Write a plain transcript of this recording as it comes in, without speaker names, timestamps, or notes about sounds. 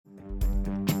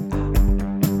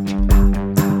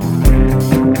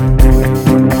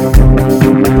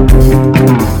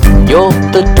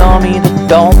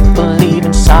don't believe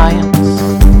in science.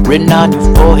 Written on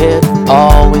your forehead,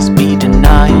 always be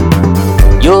denying.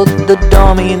 You're the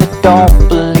dummy that don't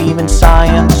believe in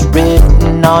science.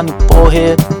 Written on your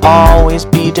forehead, always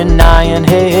be denying.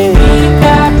 Hey, hey. We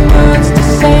got words to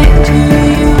say to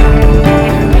you.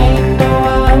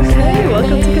 Hey,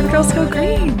 welcome to Good Girls Go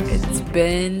Green. It's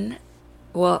been,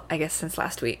 well, I guess since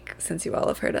last week, since you all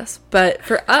have heard us. But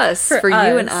for us, for you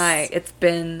and I, it's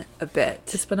been a bit.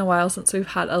 It's been a while since we've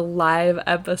had a live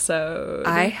episode.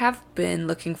 I have been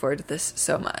looking forward to this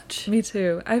so much. Me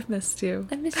too. I've missed you.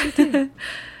 I missed you too.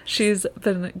 She's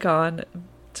been gone,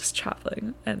 just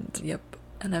traveling, and Yep.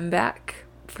 And I'm back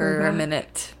for a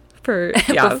minute.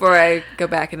 Before I go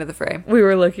back into the frame. We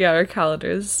were looking at our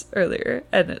calendars earlier,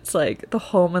 and it's like the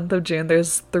whole month of June,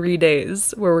 there's 3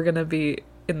 days where we're going to be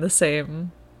in the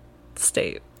same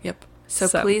state. Yep. So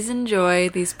please enjoy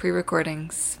these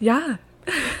pre-recordings. Yeah.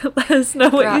 Let us know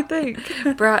what you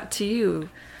think. Brought to you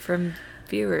from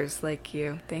viewers like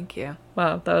you. Thank you.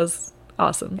 Wow, that was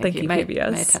awesome. Thank you,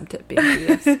 PBS. My attempt at being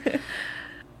PBS.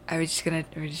 Are we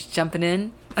just jumping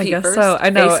in? I guess first, so. I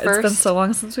know it's first. been so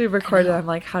long since we've recorded. I'm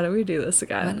like, how do we do this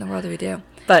again? What in the world do we do?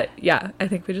 But yeah, I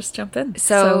think we just jump in.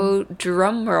 So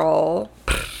drum roll.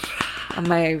 I'm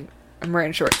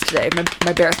wearing shorts today.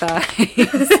 My bare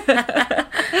thighs.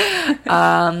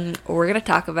 We're gonna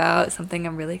talk about something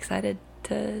I'm really excited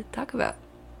to talk about.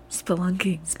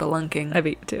 Spelunking. I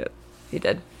beat you to it. You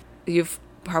did. You've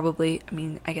probably,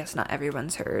 I guess not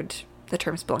everyone's heard the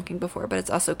term spelunking before, but it's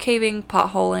also caving,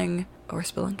 potholing, or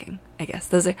spelunking, I guess.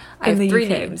 I have 3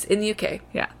 names in the UK.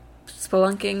 Yeah.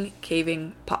 Spelunking,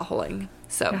 caving, potholing.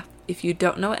 So, if you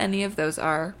don't know what any of those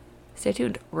are, stay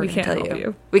tuned. We're going to tell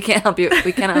you. We can't help you.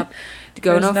 We can't help.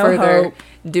 Go no further. Hope.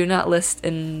 Do not list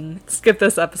and... Skip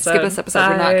this episode.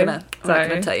 We're not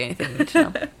gonna tell you anything you need to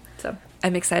know. So,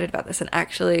 I'm excited about this. And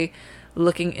actually,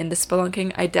 looking into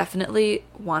spelunking, I definitely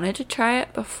wanted to try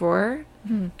it before,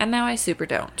 and now I super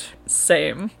don't.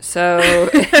 Same. So,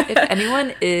 if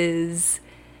anyone is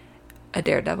a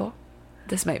daredevil,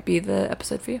 this might be the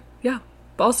episode for you. Yeah.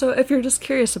 But also, if you're just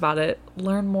curious about it,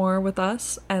 learn more with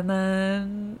us, and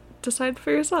then decide for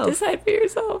yourself.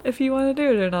 If you want to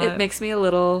do it or not. It makes me a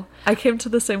little... I came to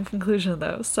the same conclusion,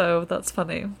 though, so that's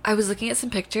funny. I was looking at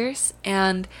some pictures,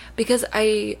 and because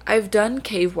I've done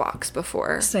cave walks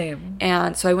before. Same.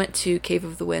 And so I went to Cave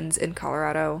of the Winds in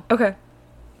Colorado. Okay.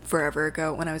 Forever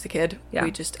ago when I was a kid. Yeah.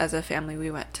 We just, as a family, we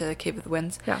went to Cave of the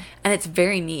Winds. Yeah. And it's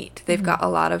very neat. They've got a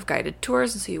lot of guided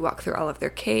tours, and so you walk through all of their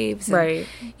caves. And right.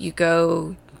 You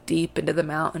go deep into the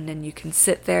mountain, and you can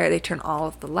sit there. They turn all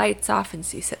of the lights off, and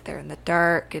so you sit there in the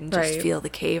dark and just feel the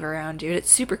cave around you. And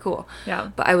it's super cool. Yeah.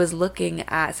 But I was looking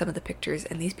at some of the pictures,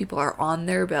 and these people are on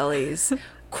their bellies,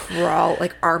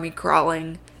 army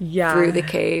crawling through the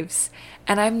caves.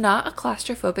 And I'm not a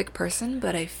claustrophobic person,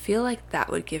 but I feel like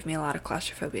that would give me a lot of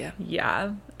claustrophobia.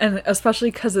 Yeah. And especially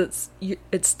because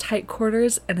it's tight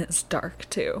quarters and it's dark,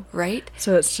 too. Right?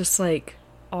 So it's just like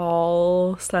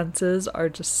all senses are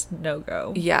just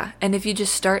no-go. Yeah. And if you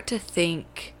just start to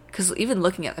think... Because even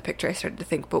looking at the picture, I started to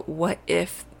think, but what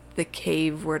if the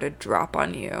cave were to drop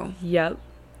on you? Yep.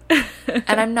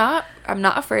 And I'm not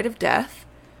afraid of death,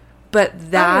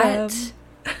 but that...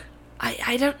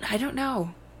 I don't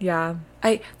know. Yeah.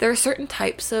 There are certain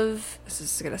types of... This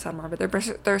is going to sound morbid.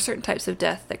 There are certain types of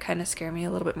death that kind of scare me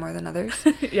a little bit more than others.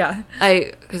 Yeah.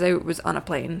 Because I was on a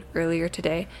plane earlier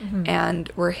today,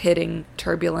 and we're hitting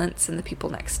turbulence, and the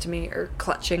people next to me are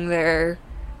clutching their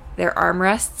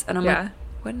armrests, and I'm like,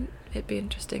 wouldn't it be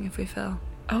interesting if we fell?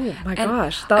 Oh my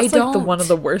gosh. That's one of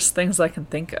the worst things I can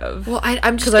think of. Well, it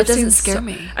doesn't scare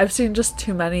me. I've seen just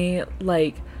too many,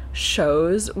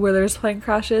 shows where there's plane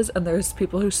crashes and there's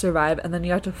people who survive, and then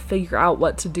you have to figure out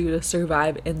what to do to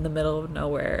survive in the middle of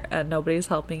nowhere, and nobody's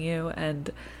helping you,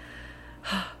 and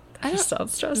that just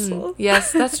sounds stressful.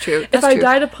 Yes, that's true. If I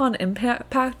died upon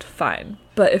impact, fine.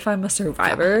 But if I'm a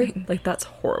survivor, that's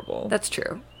horrible. That's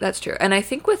true. And I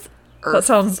think with Earth, that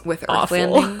sounds with awful.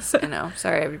 Earth landings, I know.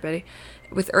 Sorry, everybody.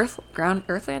 With Earth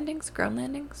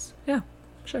landings. Yeah,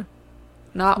 sure.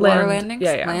 Not water landings?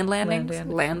 Yeah. Land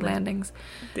landings.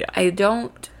 Yeah. I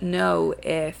don't know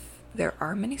if there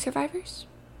are many survivors.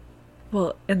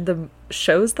 Well, in the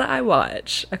shows that I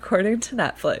watch, according to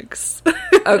Netflix.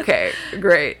 Okay,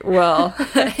 great. Well,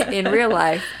 in real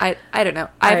life, I don't know.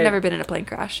 I've never been in a plane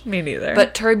crash. Me neither.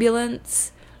 But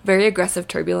turbulence, very aggressive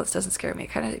turbulence, doesn't scare me.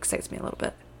 It kind of excites me a little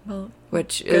bit. Well,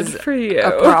 which is for you.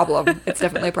 A problem. It's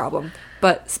definitely a problem.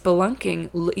 But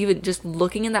spelunking, even just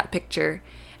looking in that picture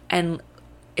and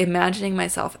imagining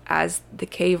myself as the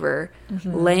caver,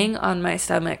 laying on my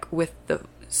stomach with the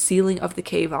ceiling of the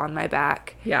cave on my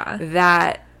back,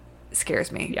 that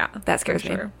scares me. Yeah. That scares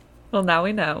me. Well, now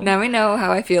we know. Now we know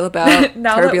how I feel about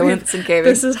turbulence and caving.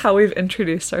 This is how we've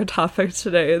introduced our topic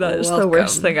today. That is the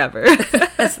worst thing ever.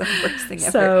 That's the worst thing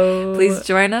ever. So, please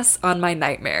join us on my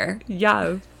nightmare.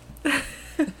 Yeah.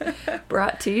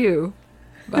 Brought to you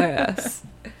by us.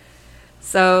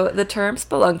 So the term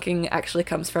spelunking actually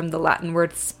comes from the Latin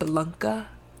word spelunca.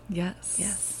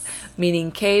 Yes.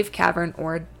 Meaning cave, cavern,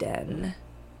 or den.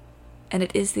 And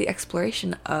it is the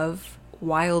exploration of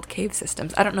wild cave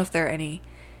systems. I don't know if there are any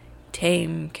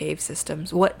tame cave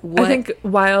systems. What I think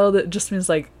wild just means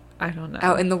like, I don't know,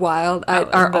 out in the wild.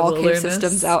 Are all cave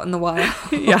systems out in the wild?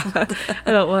 Yeah.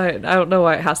 I don't know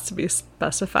why it has to be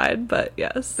specified, but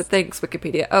yes. But thanks,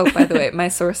 Wikipedia. Oh, by the way, my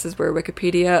sources were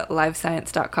Wikipedia,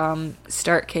 livescience.com,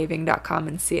 startcaving.com,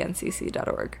 and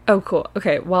cncc.org. Oh, cool.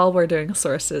 Okay, while we're doing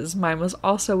sources, mine was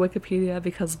also Wikipedia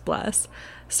because bless.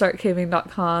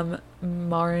 Startcaving.com,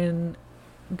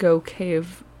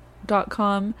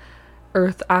 marangocave.com,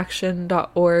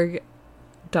 earthaction.org,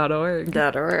 and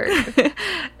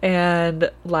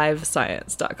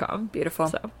livescience.com. Beautiful.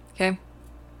 So, okay.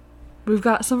 We've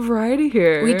got some variety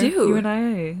here. We do. You and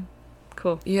I.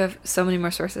 Cool. You have so many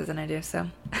more sources than I do, so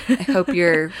I hope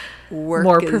your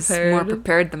work is more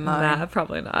prepared than mine. Nah,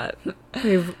 probably not.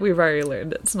 We've already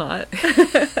learned it's not.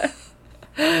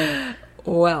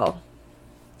 Well,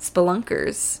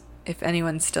 spelunkers, if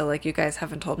anyone's still like, you guys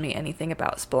haven't told me anything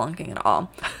about spelunking at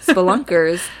all.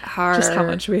 Spelunkers are... Just how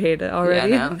much we hate it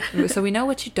already. Yeah, no. So we know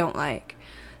what you don't like.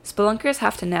 Spelunkers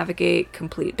have to navigate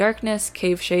complete darkness,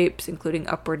 cave shapes, including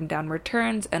upward and downward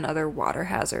turns, and other water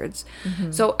hazards.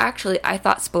 Mm-hmm. So actually, I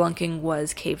thought spelunking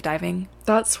was cave diving.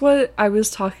 That's what I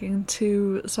was talking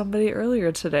to somebody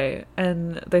earlier today,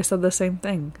 and they said the same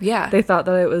thing. Yeah. They thought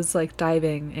that it was like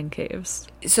diving in caves.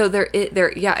 So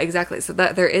yeah, exactly. So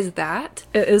that there is that.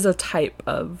 It is a type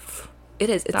of...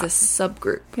 It is. It's a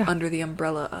subgroup under the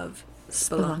umbrella of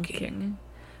spelunking.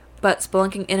 But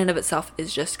spelunking in and of itself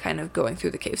is just kind of going through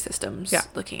the cave systems,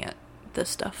 looking at this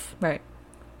stuff. Right.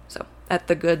 So, at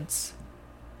the goods.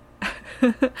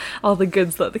 All the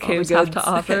goods that the caves have to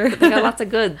offer. They got lots of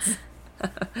goods.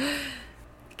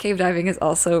 Cave diving is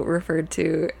also referred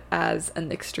to as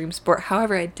an extreme sport.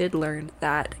 However, I did learn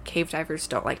that cave divers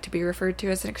don't like to be referred to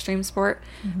as an extreme sport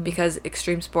because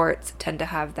extreme sports tend to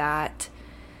have that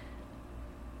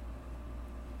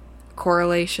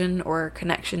correlation or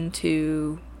connection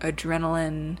to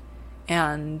adrenaline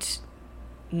and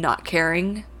not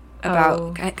caring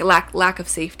about lack of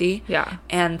safety. Yeah.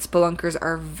 And spelunkers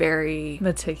are very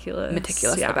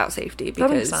meticulous about safety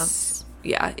because that makes sense.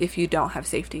 Yeah, if you don't have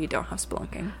safety, you don't have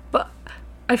spelunking. But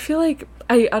I feel like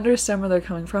I understand where they're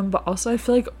coming from, but also I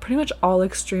feel like pretty much all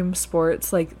extreme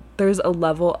sports, like there's a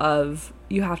level of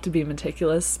you have to be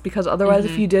meticulous, because otherwise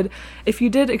if you did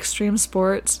extreme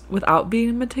sports without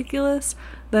being meticulous,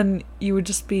 then you would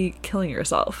just be killing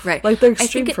yourself. Right. Like they're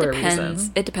extreme for a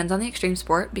reason. It depends on the extreme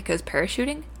sport, because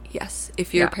parachuting, yes,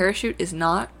 if your parachute is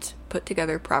not put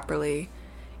together properly,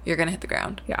 you're going to hit the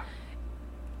ground. Yeah.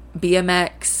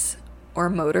 BMX or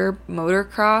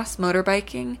motocross,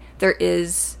 motorbiking, there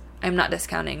is... I'm not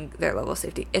discounting their level of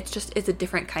safety. It's a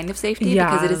different kind of safety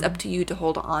because it is up to you to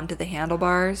hold on to the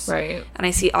handlebars. Right. And I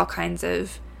see all kinds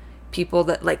of people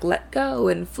that like let go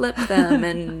and flip them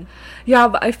and... Yeah,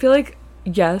 but I feel like,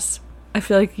 yes, I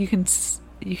feel like you can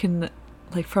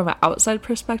like from an outside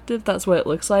perspective, that's what it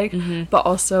looks like. Mm-hmm. But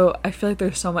also I feel like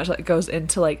there's so much that goes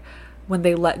into like, when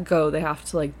they let go, they have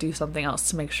to like do something else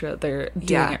to make sure that they're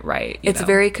doing it right. It's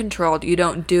very controlled. You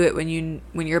don't do it when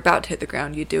you're about to hit the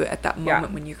ground. You do it at that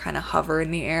moment when you kind of hover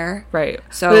in the air. Right.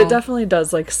 So but it definitely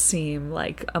does like seem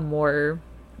like a more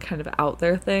kind of out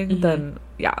there thing than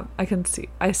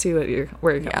I see where you're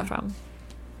coming from.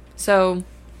 So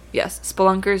yes,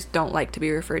 spelunkers don't like to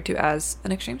be referred to as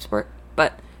an extreme sport,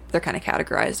 but they're kind of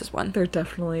categorized as one. They're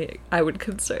definitely, I would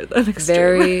consider them extreme.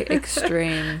 Very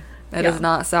extreme. That is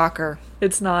not soccer.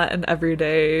 It's not an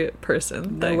everyday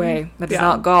person thing. No way. That is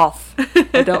not golf.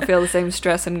 I don't feel the same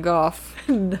stress in golf.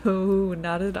 No,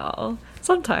 not at all.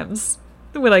 Sometimes,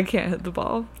 when I can't hit the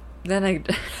ball. Then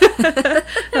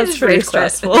that's pretty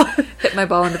stressful. Hit my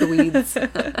ball into the weeds.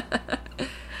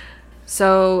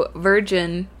 So,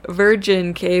 virgin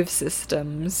cave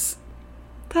systems.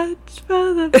 Touch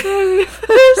for the very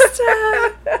first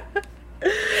time.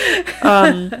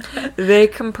 They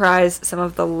comprise some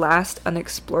of the last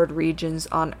unexplored regions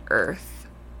on Earth.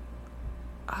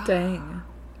 Dang.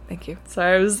 Thank you.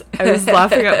 Sorry, I was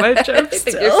laughing at my jokes. I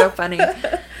think you're so funny.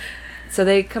 So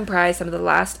they comprise some of the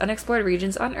last unexplored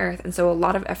regions on Earth, and so a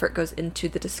lot of effort goes into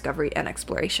the discovery and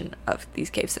exploration of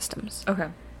these cave systems. Okay.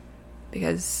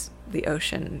 Because the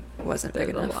ocean wasn't big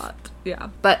enough. A lot. Yeah.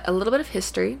 But a little bit of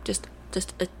history, just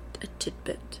a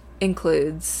tidbit,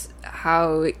 includes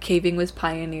how caving was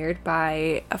pioneered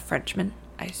by a Frenchman.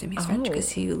 I assume he's French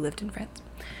because he lived in France.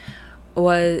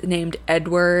 Was named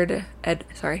Edward. Because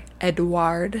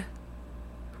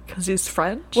he's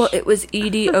French? Well, it was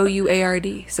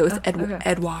Edouard, so it's okay.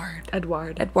 Edouard.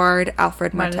 Edouard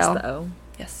Alfred Martel. Minus the O.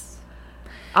 Yes.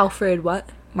 Alfred what?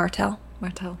 Martel.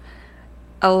 Martel.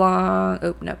 Around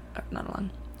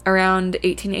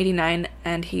 1889,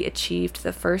 and he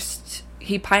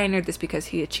pioneered this because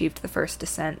he achieved the first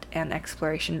descent and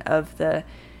exploration of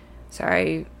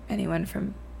anyone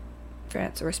from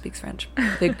France or speaks French,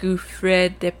 the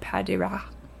Gouffre de Padira.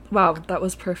 Wow, that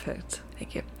was perfect.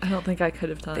 Thank you. I don't think I could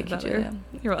have done it better. Julia.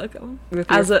 You're welcome. With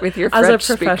your French as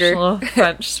a professional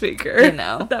French speaker. You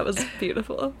know. That was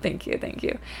beautiful. Thank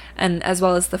you. And as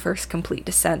well as the first complete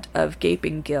descent of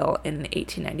Gaping Gill in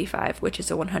 1895, which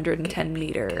is a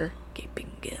 110-meter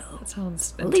Gaping Gill. That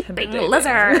sounds leaping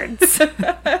lizards.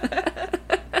 I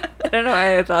don't know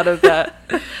why I thought of that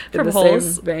from the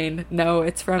Holes? same vein. No,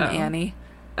 it's from Annie.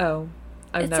 Oh,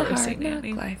 I've never seen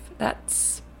Annie. Life.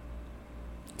 It's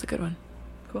a good one.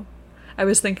 Cool. I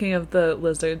was thinking of the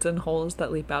lizards and holes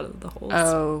that leap out of the holes.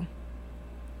 Oh,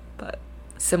 but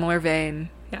similar vein.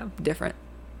 Yeah, different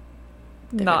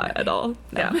not at all.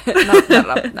 No. Yeah, not at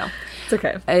all. No, it's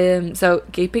okay. So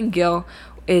Gaping Gill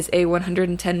is a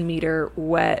 110-meter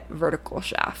wet vertical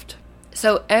shaft.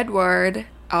 So Edouard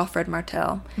Alfred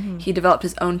Martel, he developed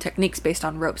his own techniques based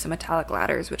on ropes and metallic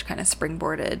ladders, which kind of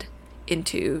springboarded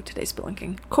into today's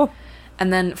spelunking. Cool.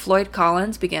 And then Floyd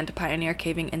Collins began to pioneer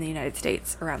caving in the United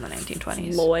States around the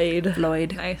 1920s. Floyd.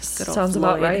 Nice. Good old Sounds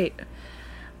Floyd. About right.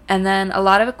 And then a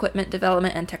lot of equipment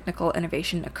development and technical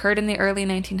innovation occurred in the early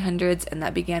 1900s, and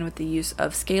that began with the use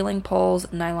of scaling poles,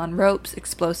 nylon ropes,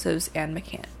 explosives, and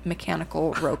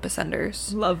mechanical rope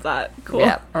ascenders. Love that. Cool.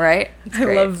 Yeah, right?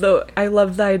 I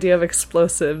love the idea of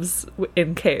explosives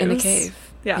in caves. In a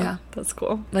cave. Yeah, that's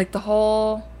cool. Like the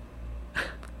whole...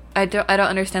 I don't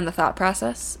understand the thought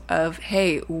process of,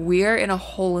 hey, we're in a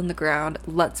hole in the ground,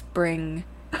 let's bring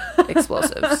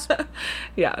explosives.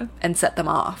 Yeah. And set them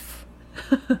off.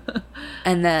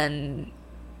 And then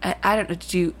I don't know,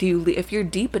 do you if you're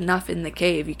deep enough in the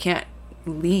cave, you can't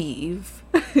leave.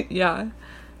 Yeah.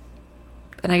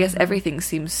 And I guess everything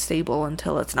seems stable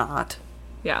until it's not.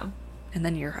 Yeah. And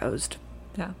then you're hosed.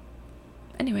 Yeah.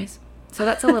 Anyways, so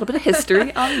that's a little bit of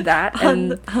history on that.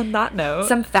 And on that note,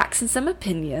 some facts and some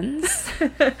opinions.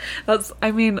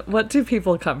 What do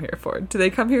people come here for? Do they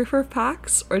come here for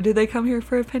facts or do they come here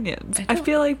for opinions? I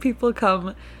feel like people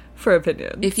come for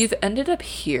opinions. If you've ended up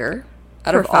here,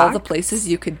 out of all the places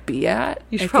you could be at,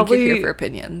 I think you're here for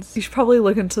opinions. You should probably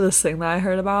look into this thing that I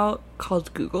heard about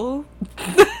called Google.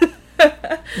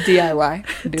 DIY.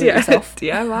 Do it yourself.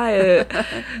 DIY it.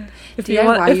 If you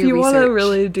want to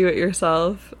really do it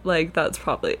yourself, like that's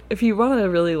probably, if you want to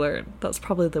really learn, that's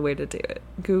probably the way to do it.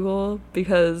 Google,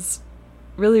 because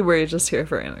really we're just here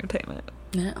for entertainment.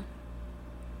 Yeah.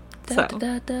 So.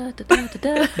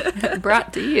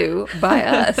 Brought to you by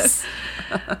us.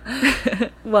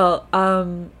 Well,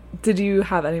 did you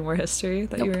have any more history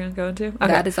that you were going to go into? Okay.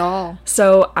 That is all.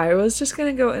 So I was just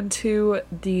going to go into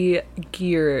the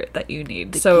gear that you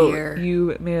need.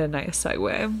 You made a nice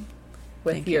segue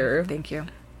with your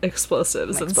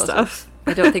explosives and stuff.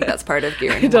 I don't think that's part of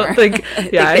gear anymore. I don't think.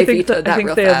 Yeah, I think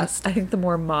fast. I think the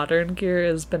more modern gear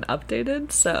has been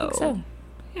updated. So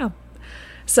yeah.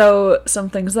 So, some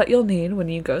things that you'll need when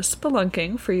you go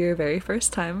spelunking for your very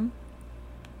first time.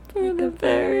 For the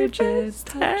very first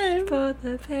time.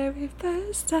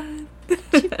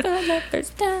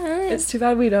 It's too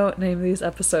bad we don't name these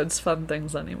episodes Fun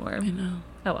Things anymore. I know.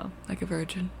 Oh well. Like a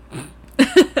virgin.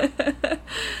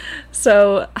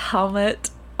 So,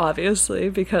 helmet, obviously,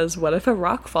 because what if a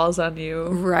rock falls on you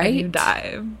and you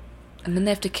die? And then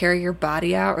they have to carry your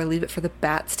body out or leave it for the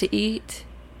bats to eat.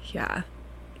 Yeah.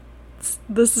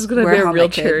 This is going to be a real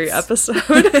cheery episode.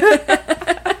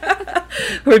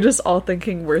 We're just all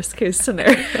thinking worst case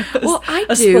scenarios. Well,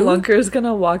 a spelunker is going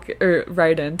to walk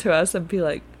right into us and be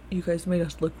like, you guys made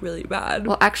us look really bad.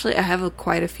 Well, actually, I have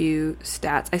quite a few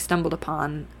stats. I stumbled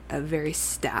upon a very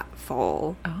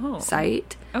stat-full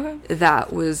site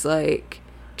that was like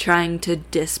trying to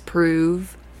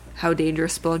disprove how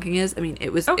dangerous spelunking is. I mean,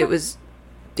 it was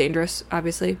dangerous,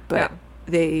 obviously, but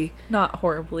they... Not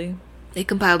horribly. They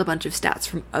compiled a bunch of stats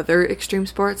from other extreme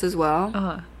sports as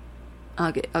well.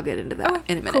 I'll get into that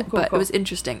in a minute. Cool. It was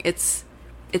interesting. It's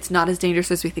not as dangerous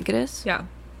as we think it is. Yeah.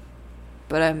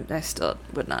 But I still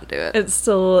would not do it. It's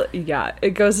still,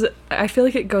 it goes, I feel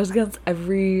like it goes against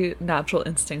every natural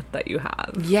instinct that you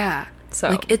have. Yeah. So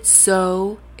like it's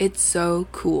so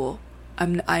cool. I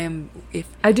love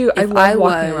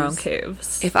walking around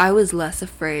caves. If I was less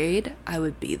afraid, I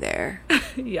would be there.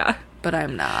 Yeah. But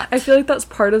I'm not. I feel like that's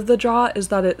part of the draw, is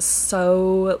that it's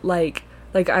so like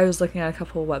I was looking at a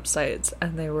couple of websites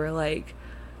and they were like,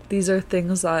 these are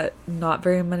things that not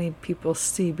very many people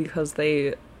see because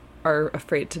they are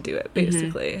afraid to do it,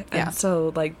 basically. Mm-hmm. Yeah. And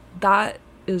so like that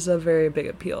is a very big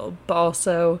appeal, but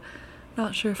also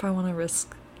not sure if I want to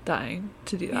risk dying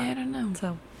to do that. Yeah, I don't know.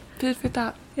 So food for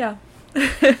thought. Yeah.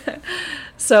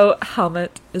 So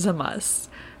helmet is a must.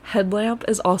 Headlamp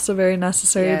is also very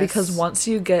necessary, because once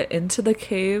you get into the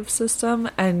cave system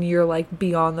and you're like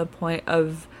beyond the point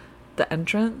of the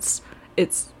entrance,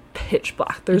 it's pitch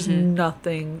black. There's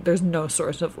nothing, there's no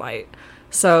source of light.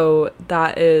 So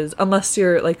that is, unless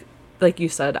you're like you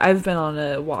said, I've been on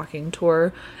a walking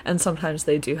tour and sometimes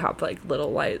they do have like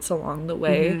little lights along the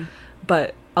way.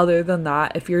 But other than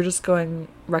that, if you're just going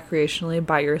recreationally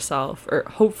by yourself, or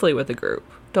hopefully with a group,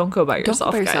 don't go by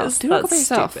yourself, guys. That's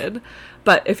stupid.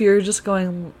 But if you're just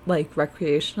going like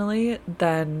recreationally,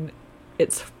 then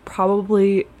it's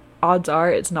probably, odds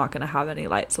are it's not going to have any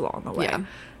lights along the way. Yeah.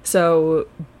 So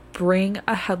bring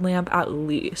a headlamp at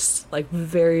least, like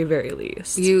very, very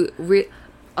least.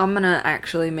 I'm going to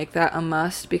actually make that a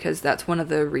must, because that's one of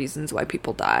the reasons why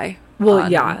people die.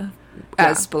 Well, yeah.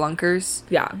 As spelunkers.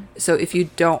 Yeah. So if you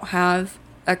don't have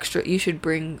extra, you should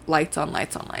bring lights on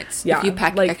lights on lights. Yeah. If you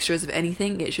pack extras of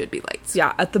anything, it should be lights.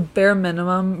 Yeah. At the bare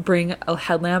minimum, bring a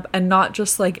headlamp, and not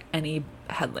just like any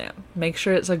headlamp. Make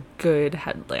sure it's a good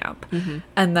headlamp.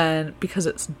 And then, because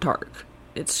it's dark,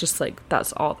 it's just like,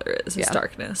 that's all there is. It's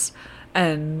darkness.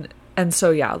 And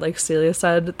so, yeah, like Celia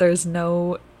said, there's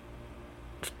no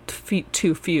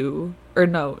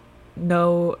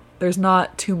there's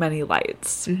not too many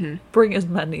lights. Bring as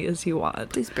many as you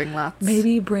want. Please bring lots.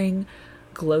 Maybe bring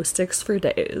glow sticks for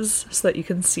days so that you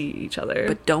can see each other.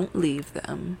 But don't leave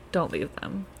them.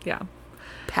 Yeah.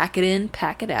 Pack it in,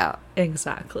 pack it out.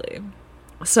 Exactly.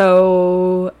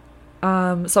 So,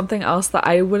 something else that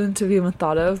I wouldn't have even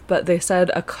thought of, but they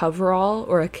said a coverall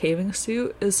or a caving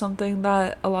suit is something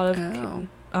that a lot of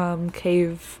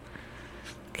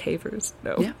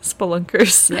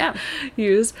spelunkers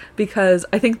use, because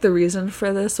I think the reason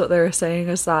for this, what they were saying,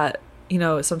 is that, you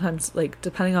know, sometimes like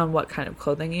depending on what kind of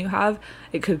clothing you have,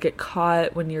 it could get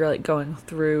caught when you're like going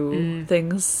through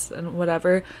things and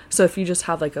whatever. So if you just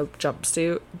have like a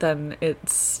jumpsuit, then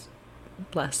it's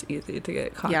less easy to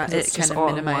get caught. Yeah, it kind of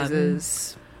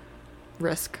minimizes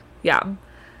risk. Yeah,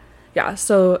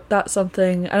 so that's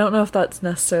something. I don't know if that's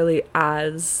necessarily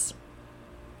as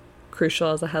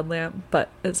crucial as a headlamp, but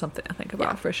it's something to think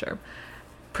about for sure.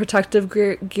 Protective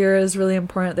gear is really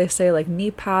important. They say like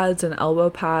knee pads and elbow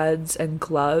pads and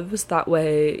gloves. That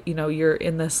way, you know, you're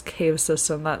in this cave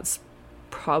system that's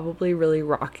probably really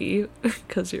rocky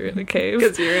because you're in a cave.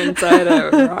 Because you're inside a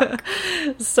rock.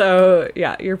 So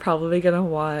yeah, you're probably gonna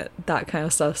want that kind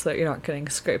of stuff so that you're not getting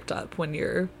scraped up when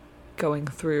you're going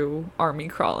through army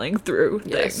crawling through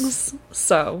things.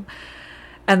 So,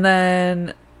 and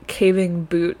then caving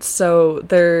boots. So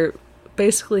they're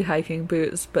basically hiking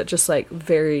boots, but just like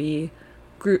very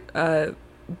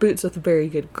boots with very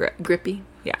good grip. Grippy.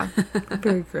 Yeah.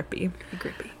 Very grippy.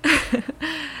 Grippy.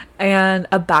 And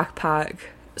a backpack.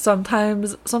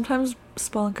 Sometimes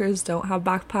spelunkers don't have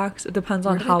backpacks. It depends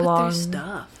on how long. Their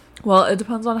stuff? Well, it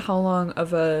depends on how long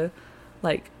of a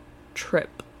like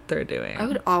trip they're doing. I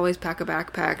would always pack a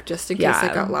backpack just in case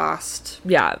I got lost.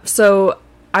 Yeah. So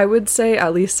I would say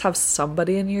at least have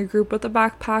somebody in your group with a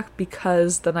backpack,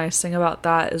 because the nice thing about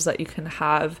that is that you can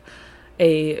have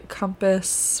a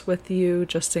compass with you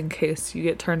just in case you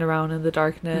get turned around in the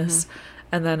darkness.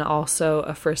 And then also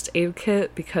a first aid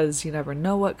kit, because you never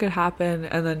know what could happen.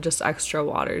 And then just extra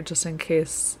water just in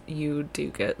case you do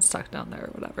get stuck down there or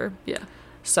whatever. Yeah.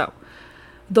 So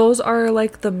those are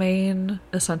like the main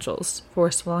essentials for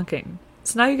spelunking.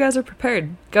 So now you guys are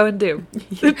prepared. Go and do.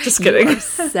 Just kidding. You are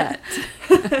set.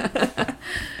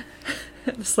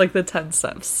 It's like the 10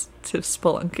 steps to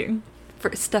spelunking.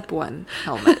 For step 1,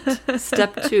 helmet.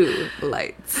 Step 2,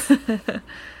 lights.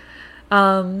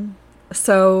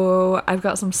 So I've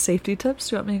got some safety tips.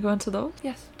 Do you want me to go into those?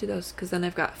 Yes, do those, because then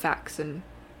I've got facts and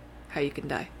how you can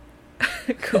die.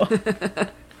 Cool.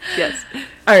 Yes.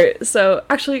 All right. So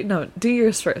actually, no. Do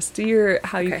yours first. Do your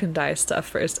how you can die stuff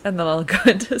first, and then I'll go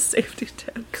into safety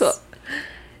tips. Cool.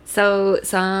 So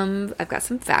I've got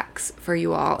some facts for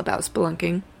you all about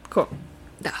spelunking. Cool.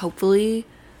 That hopefully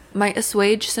might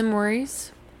assuage some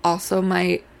worries. Also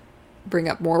might bring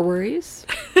up more worries.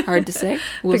 Hard to say.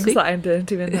 We'll Things see. that I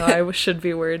didn't even know I should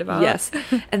be worried about. Yes.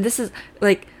 And this is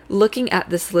like looking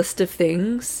at this list of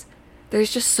things.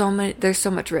 There's just there's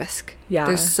so much risk. Yeah.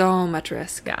 There's so much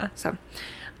risk. Yeah. So,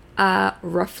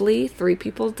 roughly 3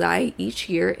 people die each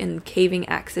year in caving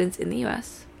accidents in the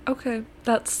U.S. Okay.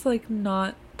 That's, like,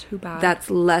 not too bad. That's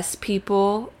less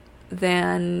people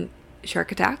than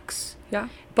shark attacks. Yeah.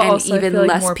 But and also, even I feel like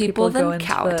less more people go than into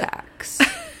cow attacks.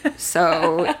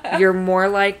 So you're more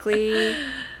likely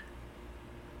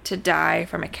to die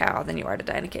from a cow than you are to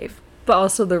die in a cave. But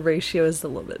also the ratio is a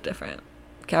little bit different.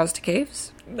 Cows to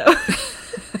caves? No.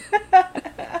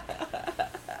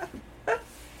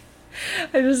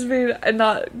 I just mean,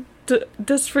 not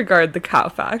disregard the cow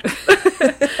fact.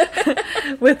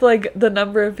 With, like, the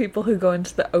number of people who go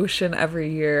into the ocean every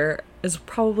year is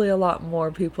probably a lot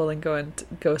more people than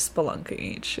go spelunking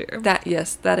each year. That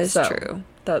is true.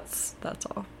 That's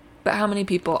all. But how many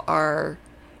people are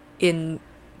in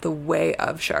the way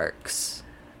of sharks?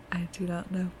 I do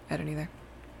not know. I don't either.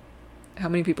 How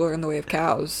many people are in the way of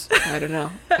cows? I don't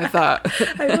know. I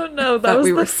don't know. That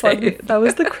was that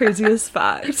was the craziest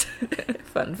fact.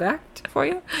 Fun fact for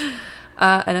you.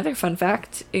 Another fun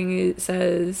fact is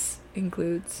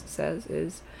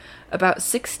about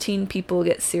 16 people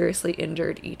get seriously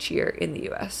injured each year in the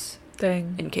U.S.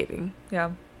 Dang. In caving.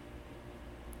 Yeah.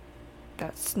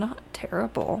 That's not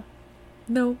terrible.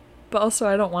 No, but also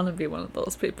I don't want to be one of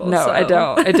those people. No, so. I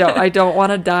don't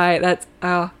want to die.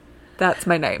 That's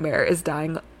my nightmare, is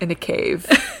dying in a cave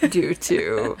due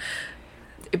to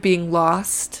being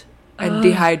lost and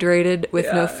dehydrated with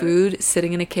no food,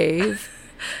 sitting in a cave,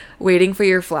 waiting for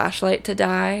your flashlight to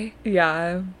die.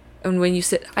 Yeah. And when you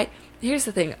here's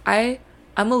the thing, I'm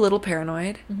a little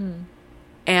paranoid,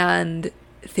 and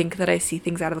think that I see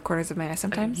things out of the corners of my eyes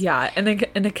sometimes. Yeah, and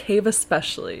in a cave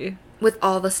especially. With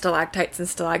all the stalactites and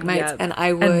stalagmites, and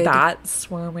bats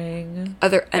swarming,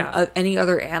 any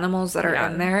other animals that are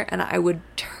in there, and I would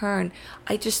turn.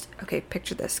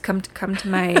 Picture this. Come to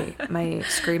my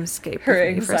screamscape. Her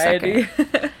anxiety. For a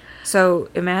second. So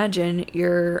imagine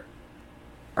you're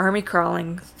army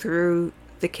crawling through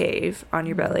the cave on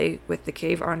your belly with the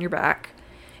cave on your back,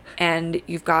 and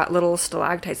you've got little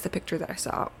stalactites. The picture that I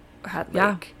saw had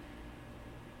like.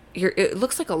 It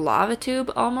looks like a lava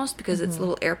tube almost, because it's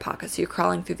little air pockets. So you're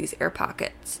crawling through these air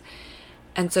pockets.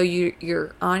 And so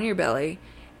you're on your belly,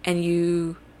 and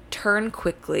you turn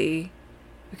quickly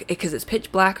because it's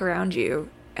pitch black around you,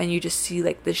 and you just see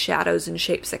like the shadows and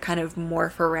shapes that kind of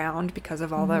morph around because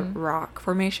of all the rock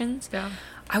formations. Yeah.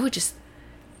 I would just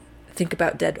think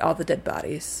about all the dead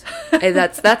bodies. And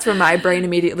that's where my brain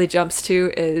immediately jumps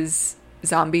to, is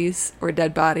zombies or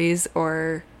dead bodies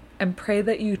or... And pray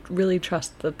that you really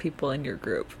trust the people in your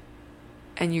group.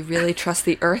 And you really trust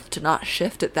the earth to not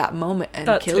shift at that moment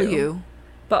and kill you.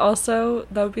 But also,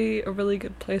 that would be a really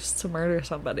good place to murder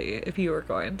somebody if you were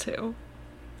going to.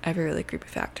 I have a really creepy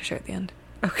fact to share at the end.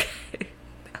 Okay.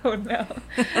 Oh no.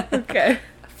 Okay.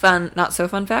 Fun, not so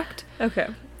fun fact. Okay.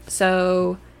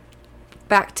 So,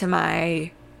 back to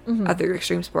my other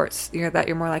extreme sports that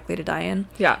you're more likely to die in.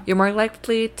 Yeah. You're more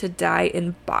likely to die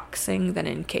in boxing than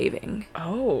in caving.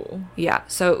 Oh. Yeah.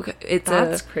 So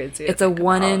that's crazy. It's a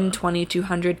 1 in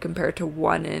 2,200 compared to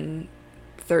 1 in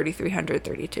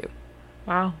 3,332.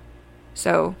 Wow.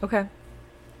 So. Okay.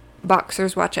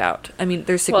 Boxers, watch out. I mean,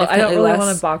 there's significantly less. I don't really less...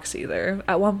 want to box either.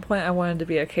 At one point, I wanted to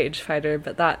be a cage fighter,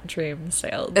 but that dream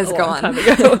sailed a long time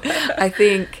ago. I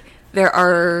think there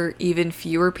are even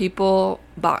fewer people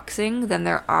boxing than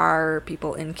there are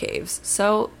people in caves.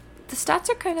 So the stats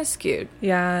are kind of skewed.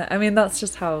 Yeah, I mean, that's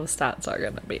just how stats are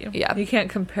going to be. Yeah. You can't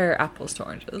compare apples to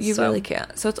oranges. You really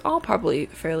can't. So it's all probably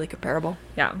fairly comparable.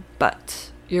 Yeah. But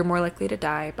you're more likely to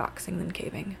die boxing than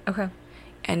caving. Okay.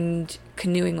 And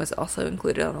canoeing was also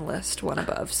included on the list, one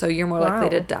above. So you're more likely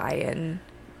to die in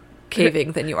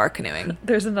caving than you are canoeing.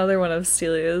 There's another one of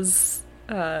Celia's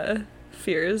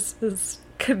fears, is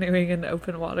canoeing in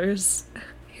open waters.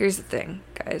 Here's the thing,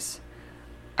 guys.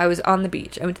 I was on the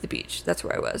beach. I went to the beach. That's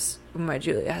where I was. My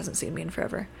Julia hasn't seen me in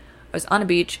forever. I was on a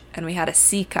beach, and we had a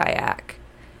sea kayak.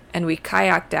 And we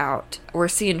kayaked out. We're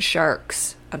seeing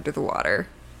sharks under the water.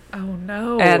 Oh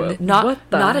no! And not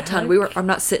a ton. I'm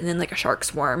not sitting in like a shark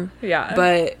swarm. Yeah.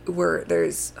 But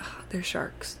there's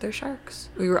sharks. There's sharks.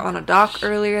 We were on a dock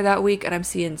earlier that week, and I'm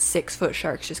seeing 6-foot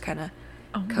sharks just kind of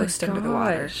coast under the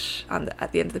water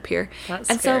at the end of the pier. That's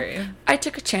scary. So I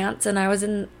took a chance, and I was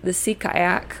in the sea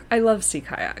kayak. I love sea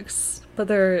kayaks, but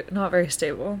they're not very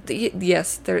stable.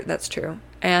 Yes, that's true.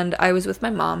 And I was with my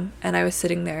mom, and I was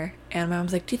sitting there, and my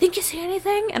mom's like, "Do you think you see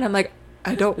anything?" And I'm like,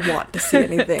 I don't want to see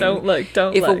anything. Don't look.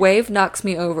 If a wave knocks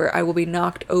me over, I will be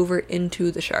knocked over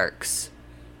into the sharks.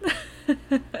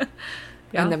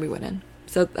 Yeah. And then we went in.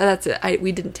 So that's it.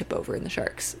 We didn't tip over in the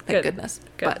sharks. Thank goodness.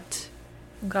 Good. But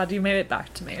I'm glad you made it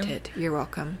back to me. I did. You're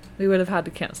welcome. We would have had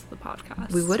to cancel the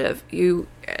podcast. We would have. You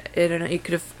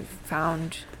could have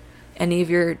found any of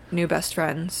your new best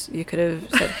friends. You could have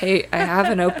said, "Hey, I have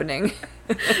an opening.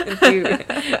 do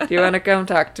you want to come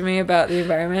talk to me about the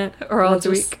environment?" Or I'll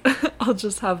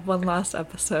just have one last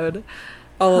episode.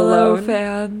 All Hello, alone.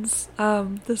 Fans.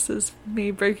 This is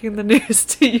me breaking the news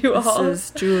to you all. This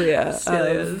is Julia.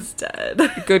 Celia's dead.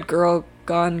 Good girl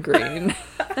gone green.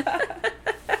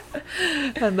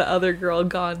 And the other girl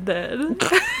gone dead.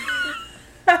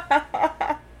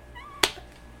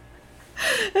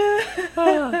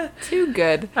 Too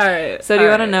good. All right. So do you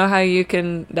want to know how you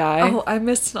can die? Oh, I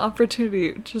missed an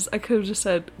opportunity. I could have just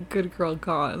said, good girl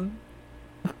gone.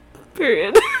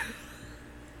 Period.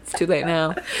 It's too late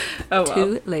now. Oh, well.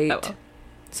 Too late. Oh, well.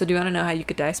 So do you want to know how you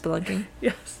could die spelunking?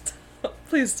 Yes.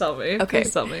 Please tell me. Okay.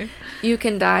 Please tell me. You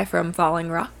can die from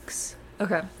falling rocks,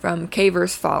 Okay. from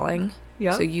cavers falling.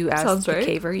 Yeah. So you, as Sounds the right.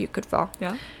 caver, you could fall.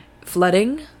 Yeah.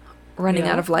 Flooding, running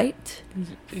Yeah. out of light,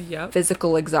 Yep.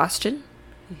 physical exhaustion,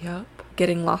 Yep.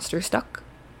 getting lost or stuck,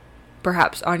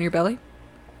 perhaps on your belly,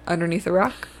 underneath a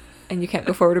rock, and you can't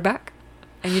go forward or back.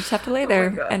 And you just have to lay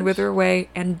there and wither away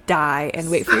and die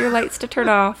and wait for your lights to turn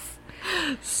off.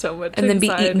 So much And then be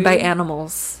anxiety. eaten by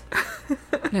animals.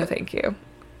 No, thank you.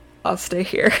 I'll stay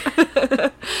here.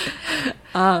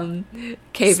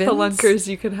 Cave-ins. Spelunkers,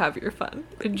 you can have your fun.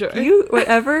 Enjoy.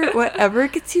 Whatever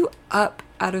gets you up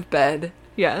out of bed.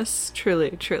 Yes,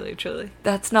 truly, truly, truly.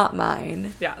 That's not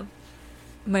mine. Yeah.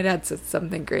 My dad said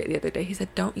something great the other day. He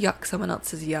said, "Don't yuck someone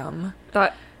else's yum."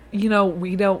 That, we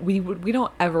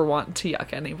don't ever want to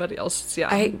yuck anybody else's yum.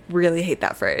 I really hate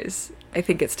that phrase. I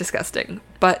think it's disgusting.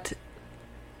 But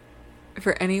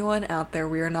for anyone out there,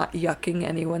 we are not yucking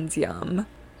anyone's yum.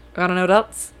 Wanna know what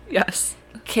else? Yes.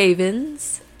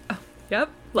 Cave-ins. Yep.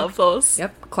 Love those.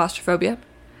 Yep. Claustrophobia.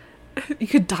 You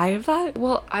could die of that?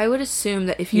 Well, I would assume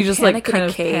that if you just panic in kind a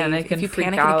of cave, panic if and you freak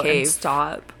panic in out a cave, and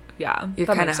stop. Yeah. you're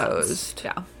that kind of makes sense. hosed.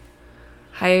 Yeah.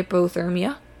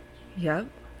 Hypothermia, Yep.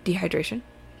 dehydration,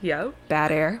 Yep.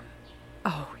 bad air.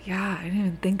 Oh, yeah. I didn't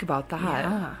even think about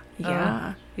that.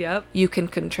 Yeah. Yep. You can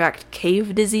contract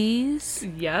cave disease,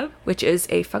 Yep. which is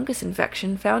a fungus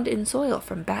infection found in soil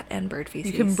from bat and bird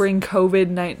feces. You can bring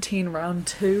COVID-19 round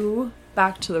 2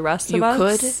 back to the rest of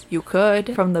us. You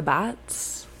could. From the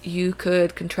bats. You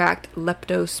could contract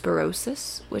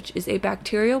leptospirosis, which is a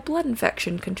bacterial blood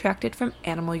infection contracted from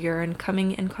animal urine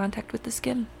coming in contact with the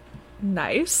skin.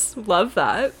 Nice. Love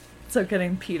that. So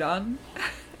getting peed on.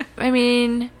 I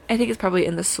mean, I think it's probably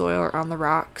in the soil or on the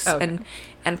rocks. Okay.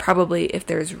 And probably if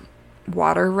there's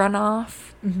water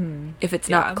runoff, if it's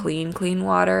not clean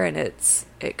water, and it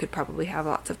could probably have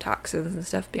lots of toxins and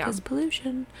stuff because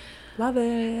pollution. Love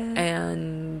it.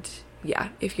 And yeah,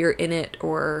 if you're in it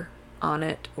or on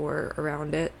it or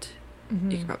around it,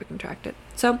 you can probably contract it.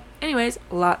 So anyways,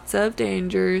 lots of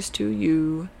dangers to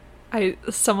you.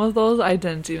 Some of those I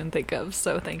didn't even think of,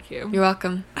 so thank you. You're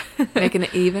welcome. Making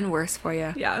it even worse for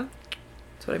you. Yeah.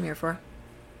 That's what I'm here for.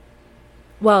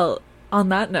 Well, on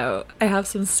that note, I have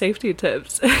some safety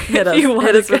tips. Hit us get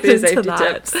with your into safety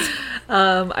that. tips.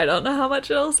 I don't know how much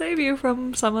it'll save you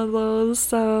from some of those,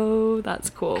 so that's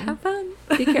cool. Have fun.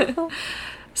 Be careful.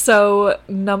 So,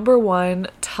 number 1,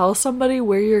 tell somebody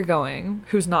where you're going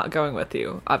who's not going with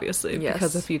you, obviously. Yes.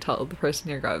 Because if you tell the person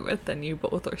you're going with, then you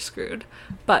both are screwed.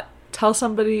 But tell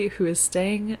somebody who is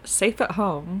staying safe at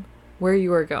home where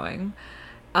you are going.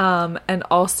 And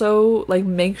also,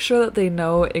 make sure that they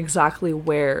know exactly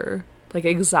where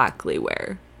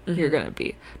you're going to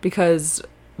be. Because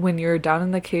when you're down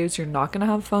in the caves, you're not going to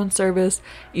have phone service.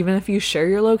 Even if you share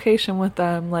your location with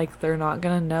them, they're not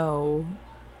going to know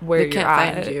where They you're can't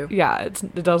at. find you. Yeah,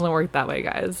 it doesn't work that way,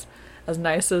 guys. As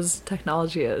nice as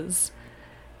technology is,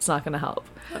 it's not going to help.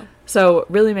 Oh. So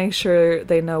really make sure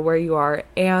they know where you are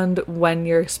and when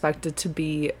you're expected to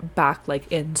be back,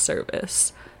 in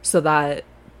service, so that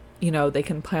they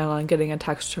can plan on getting a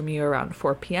text from you around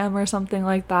 4 p.m. or something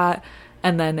like that.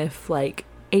 And then if 8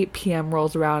 p.m.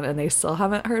 rolls around and they still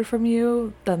haven't heard from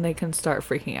you, then they can start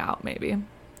freaking out maybe.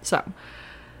 So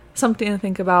something to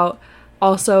think about.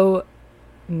 Also,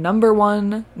 number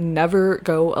 1, never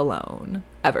go alone.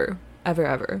 Ever. Ever,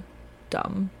 ever.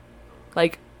 Dumb.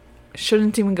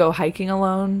 Shouldn't even go hiking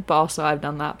alone, but also I've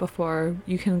done that before.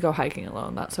 You can go hiking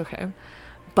alone, that's okay.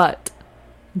 But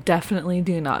definitely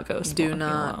do not go spelunking Do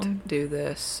not alone. do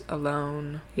this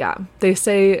alone. Yeah. They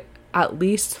say at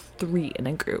least 3 in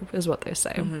a group is what they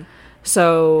say. Mm-hmm.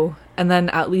 So, and then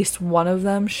at least one of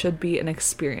them should be an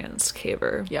experienced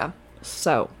caver. Yeah.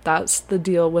 So that's the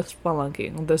deal with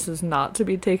spelunking. This is not to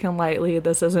be taken lightly.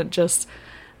 This isn't just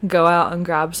go out and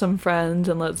grab some friends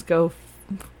and let's go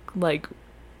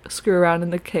screw around in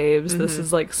the caves. This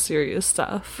is like serious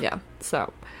stuff. Yeah.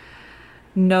 So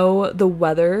know the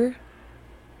weather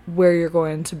where you're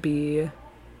going to be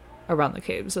around the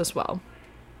caves as well,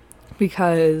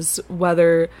 because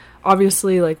weather,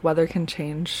 obviously, like, weather can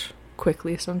change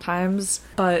quickly sometimes,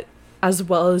 but as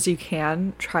well as you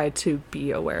can, try to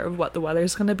be aware of what the weather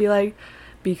is going to be like,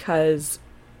 because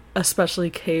especially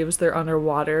caves, they're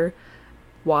underground,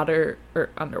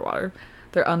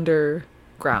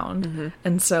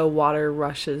 and so water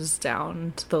rushes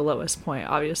down to the lowest point,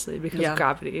 obviously, because of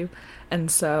gravity, and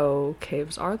so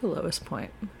caves are the lowest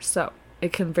point, so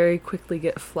it can very quickly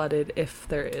get flooded if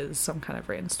there is some kind of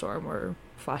rainstorm or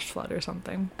flash flood or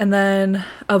something. And then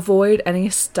avoid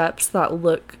any steps that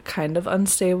look kind of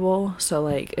unstable. So,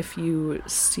 like, if you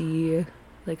see,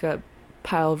 like, a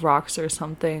pile of rocks or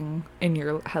something in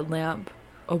your headlamp,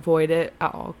 avoid it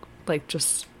at all. Like,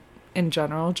 just in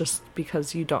general, just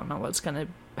because you don't know what's going to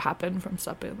happen from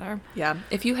stepping there. Yeah.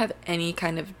 If you have any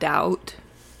kind of doubt,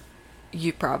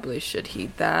 you probably should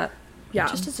heed that. Yeah,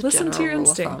 just as a listen to your general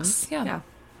rule of instincts. thumb. Yeah.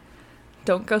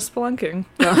 Don't go spelunking.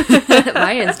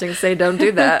 My instincts say don't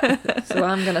do that. So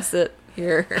I'm going to sit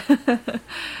here.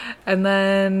 And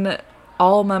then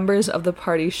all members of the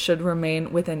party should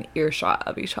remain within earshot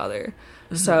of each other.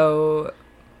 So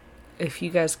if you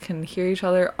guys can hear each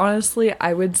other, honestly,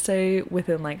 I would say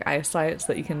within, like, eyesight, so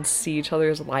that you can see each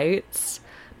other's lights.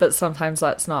 But sometimes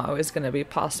that's not always going to be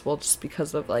possible just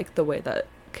because of, like, the way that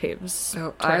caves.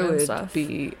 So I would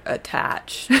be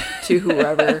attached to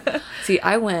whoever. See,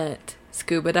 I went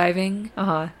scuba diving,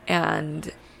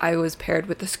 and I was paired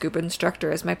with the scuba instructor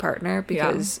as my partner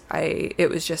because it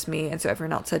was just me, and so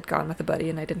everyone else had gone with a buddy,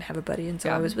 and I didn't have a buddy, and so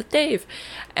I was with Dave,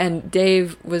 and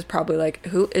Dave was probably like,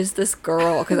 "Who is this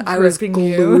girl?" Because I was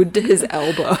glued to his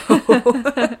elbow.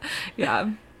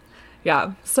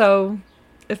 Yeah. So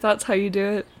if that's how you do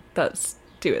it,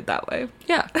 do it that way.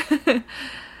 Yeah.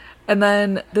 And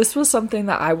then this was something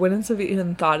that I wouldn't have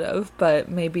even thought of, but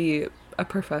maybe a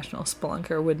professional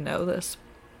spelunker would know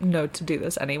to do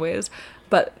this anyways.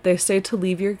 But they say to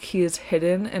leave your keys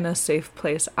hidden in a safe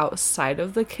place outside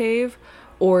of the cave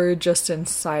or just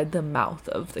inside the mouth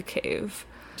of the cave.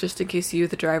 Just in case you,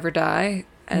 the driver, die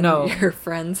and your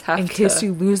friends have to... In case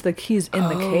you lose the keys in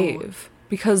the cave.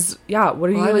 Because, what are you going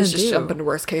to do? I was just jumping to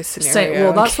worst case scenario.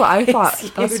 Well, that's what I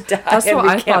thought. That's what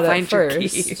I thought at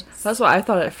first. That's what I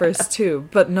thought at first, too.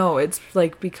 But no, it's,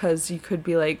 like, because you could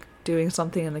be, like, doing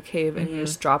something in the cave and you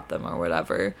just drop them or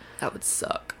whatever. That would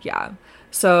suck. Yeah.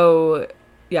 So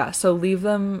leave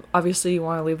them, obviously you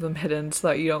want to leave them hidden so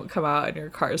that you don't come out and your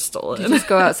car is stolen. You just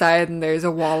go outside and there's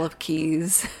a wall of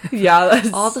keys. Yeah.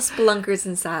 All the spelunkers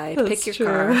inside. Pick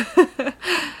your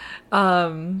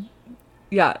car.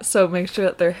 Yeah, so make sure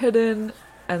that they're hidden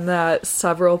and that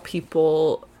several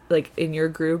people, like, in your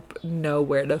group know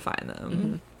where to find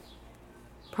them.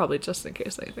 Probably just in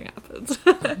case anything happens.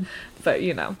 But,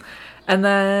 you know. And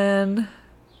then,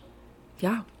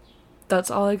 that's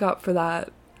all I got for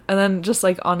that. And then just,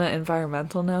 like, on an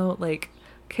environmental note, like,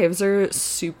 caves are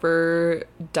super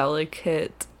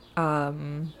delicate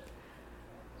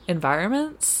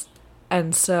environments.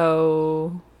 And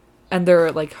so... And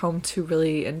they're, like, home to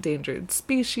really endangered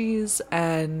species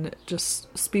and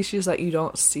just species that you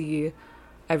don't see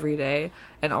every day,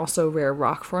 and also rare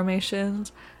rock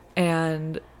formations.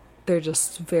 And they're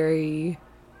just very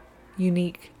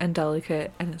unique and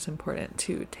delicate, and it's important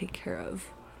to take care of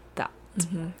that.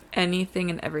 Anything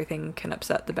and everything can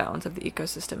upset the balance of the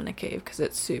ecosystem in a cave because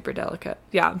it's super delicate.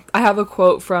 Yeah. I have a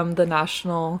quote from the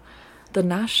National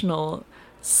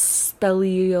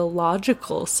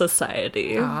Speleological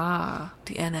Society. The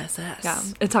NSS. Yeah,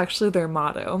 it's actually their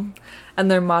motto. And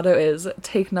their motto is,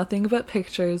 take nothing but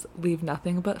pictures, leave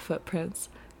nothing but footprints,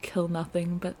 kill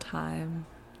nothing but time.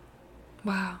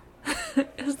 Wow.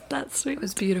 Isn't that sweet? It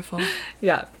was beautiful.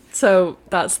 Yeah, so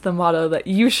that's the motto that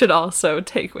you should also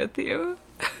take with you.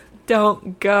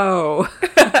 Don't go.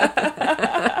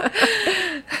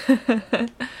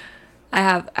 I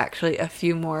have actually a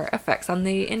few more effects on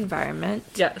the environment.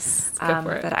 Yes, go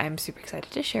for it. That I'm super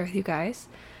excited to share with you guys.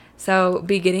 So,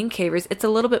 beginning cavers, it's a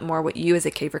little bit more what you as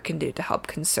a caver can do to help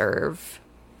conserve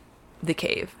the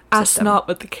cave Ask system. not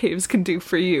what the caves can do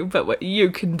for you, but what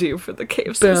you can do for the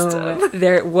cave system.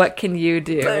 What can you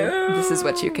do? Boom. This is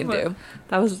what you can do.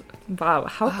 That was, wow,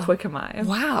 how quick am I?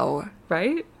 Wow.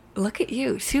 Right? Look at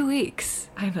you, 2 weeks.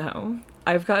 I know.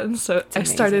 I've gotten so...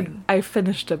 I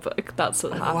finished a book. That's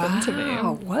what happened to me.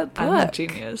 Wow, what book? I'm a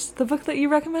genius. The book that you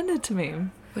recommended to me.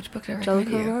 Which book did I recommend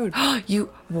Jellicoe Road. You...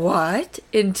 What?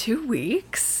 In 2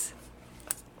 weeks?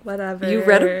 Whatever. You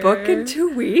read a book in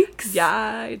 2 weeks? Yeah,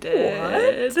 I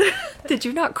did. What? Did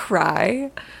you not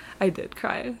cry? I did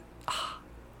cry.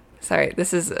 Sorry,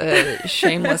 this is a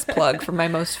shameless plug for my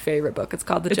most favorite book. It's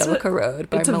called The Jellicoe Road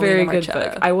by Melina very Marchetta. good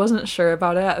book. I wasn't sure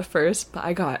about it at first, but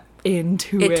I got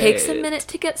into it. It takes a minute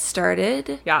to get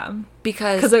started. Yeah.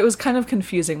 Because it was kind of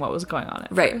confusing what was going on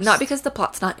at right. first. Not because the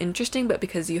plot's not interesting, but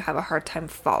because you have a hard time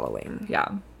following. Yeah.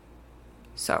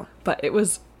 So. But it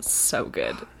was so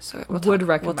good. So would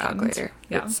recommend. We'll talk later.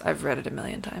 Yeah. I've read it a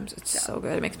million times. It's so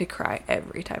good. It makes me cry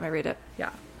every time I read it. Yeah.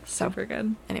 Super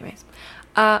good. Anyways.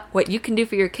 What you can do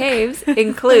for your caves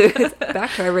includes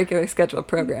back to our regular scheduled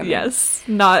program. Yes.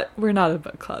 We're not a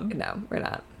book club. No, we're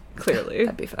not. Clearly.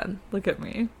 That'd be fun. Look at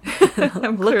me.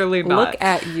 I'm clearly not. Look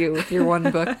at you with your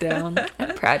one book down.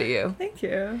 I'm proud of you. Thank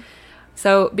you.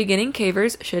 So, beginning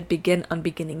cavers should begin on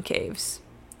beginning caves,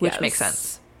 which makes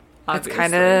sense.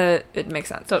 Obviously. It makes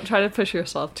sense. Don't try to push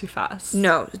yourself too fast.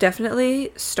 No,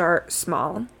 definitely start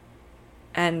small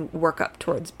and work up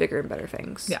towards bigger and better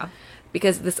things. Yeah.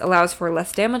 Because this allows for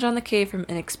less damage on the cave from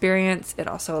inexperience. It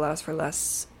also allows for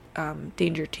less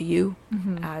danger to you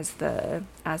as the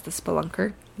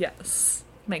spelunker. Yes.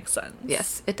 Makes sense.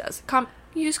 Yes, it does.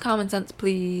 Use common sense,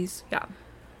 please.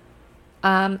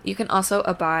 Yeah. You can also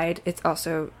abide. It's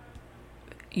also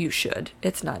you should.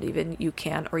 It's not even you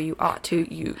can or you ought to.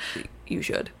 You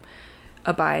should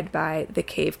abide by the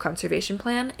cave conservation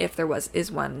plan if there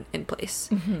is one in place.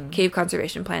 Cave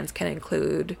conservation plans can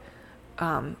include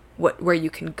where you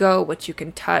can go, what you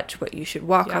can touch, what you should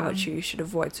walk on, what you should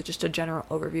avoid. So just a general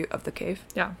overview of the cave.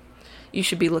 Yeah. You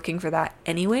should be looking for that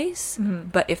anyways,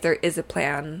 but if there is a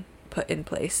plan put in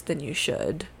place, then you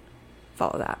should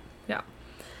follow that. Yeah.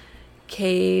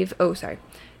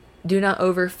 Do not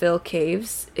overfill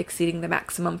caves. Exceeding the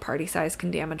maximum party size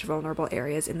can damage vulnerable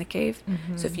areas in the cave.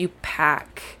 So if you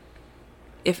pack,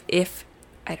 if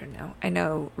I don't know, I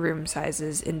know room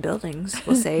sizes in buildings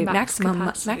will say max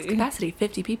capacity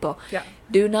 50 people. Yeah.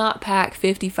 Do not pack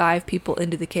 55 people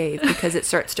into the cave because it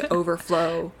starts to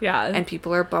overflow. Yeah. And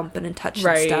people are bumping and touching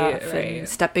stuff and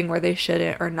stepping where they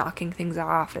shouldn't or knocking things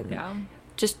off. And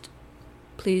just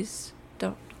please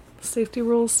don't. Safety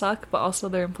rules suck, but also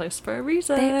they're in place for a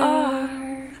reason. They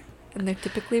are. And they're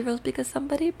typically rules because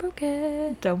somebody broke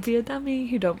it. Don't be a dummy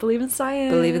who don't believe in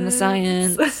science. Believe in the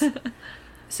science.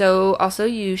 So also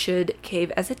you should cave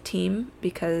as a team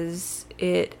because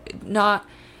it not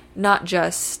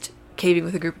just caving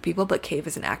with a group of people, but cave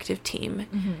as an active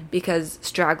team because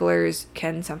stragglers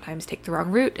can sometimes take the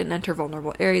wrong route and enter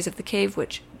vulnerable areas of the cave,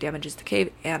 which damages the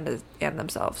cave and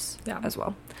themselves as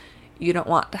well. You don't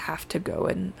want to have to go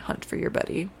and hunt for your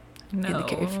buddy in the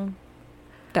cave.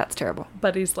 That's terrible.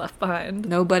 Buddy's left behind.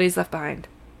 No buddy's left behind.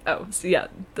 Oh, so yeah,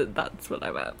 that's what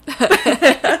I meant.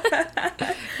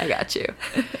 I got you.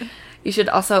 You should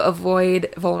also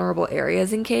avoid vulnerable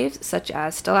areas in caves, such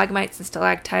as stalagmites and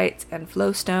stalactites and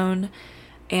flowstone.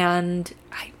 And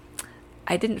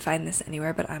I didn't find this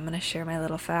anywhere, but I'm going to share my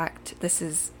little fact. This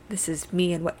is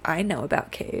me and what I know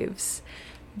about caves.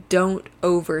 Don't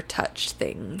over touch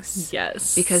things.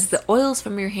 Yes. Because the oils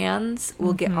from your hands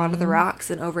will get onto the rocks,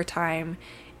 and over time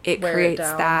it creates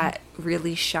that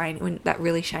really shiny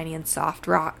and soft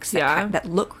rocks that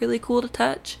look really cool to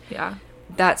touch. Yeah.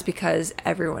 That's because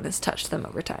everyone has touched them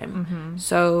over time.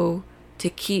 So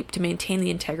to maintain the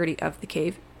integrity of the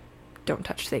cave, don't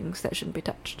touch things that shouldn't be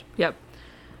touched. Yep.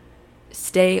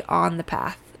 Stay on the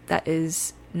path. That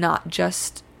is not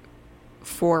just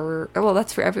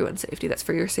that's for everyone's safety. That's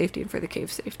for your safety and for the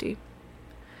cave's safety.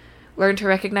 Learn to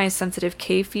recognize sensitive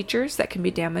cave features that can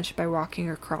be damaged by walking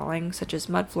or crawling, such as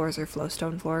mud floors or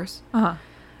flowstone floors.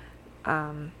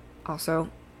 Also,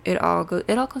 it all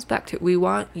comes back to we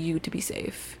want you to be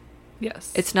safe.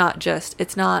 Yes.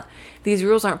 These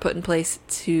rules aren't put in place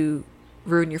to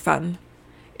ruin your fun.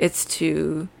 It's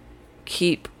to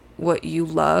keep what you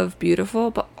love beautiful,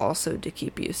 but also to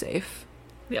keep you safe.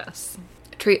 Yes.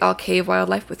 Treat all cave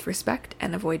wildlife with respect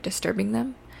and avoid disturbing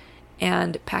them.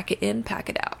 And pack it in, pack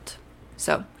it out.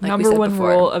 So, like number one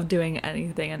rule of doing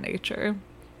anything in nature.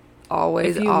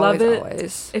 Always. If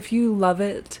you love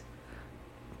it,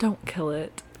 don't kill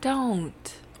it.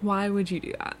 Don't. Why would you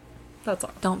do that? That's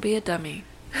all. Don't be a dummy.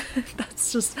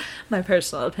 That's just my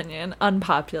personal opinion.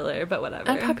 Unpopular, but whatever.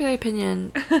 Unpopular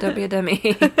opinion. Don't be a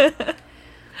dummy.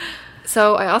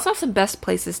 So I also have some best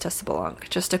places to spelunk.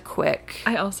 Just a quick.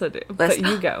 I also do. List. But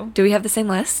you go. Do we have the same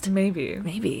list?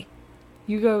 Maybe.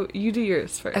 You go. You do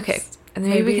yours first. Okay. And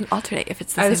then maybe we can alternate if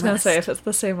it's the same list. I was going to say, if it's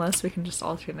the same list, we can just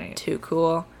alternate. Too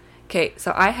cool. Okay,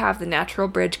 so I have the Natural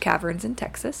Bridge Caverns in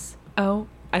Texas. Oh,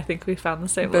 I think we found the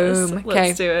same list. Boom.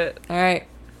 Let's do it. All right.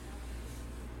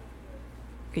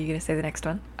 Are you going to say the next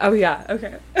one? Oh, yeah.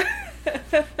 Okay.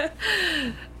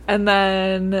 And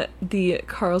then the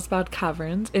Carlsbad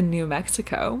Caverns in New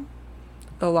Mexico.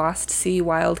 The Lost Sea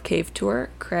Wild Cave Tour,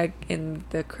 in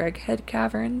the Craighead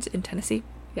Caverns in Tennessee.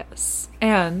 Yes.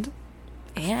 And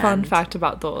fun fact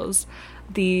about those,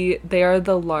 they are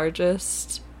the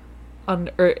largest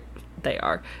it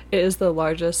is the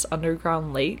largest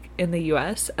underground lake in the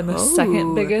US and the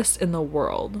second biggest in the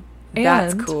world.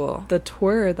 That's and cool. The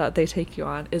tour that they take you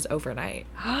on is overnight.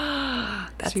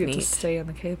 That's so you get neat. to stay in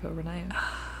the cave overnight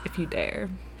if you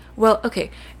dare. Well, okay,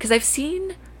 because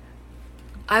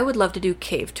I would love to do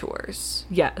cave tours.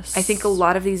 Yes. I think a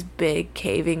lot of these big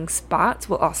caving spots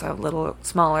will also have little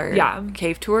smaller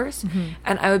cave tours. Mm-hmm.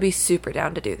 And I would be super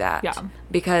down to do that. Yeah.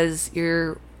 Because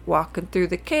you're walking through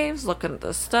the caves, looking at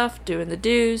the stuff, doing the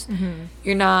do's. Mm-hmm.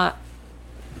 You're not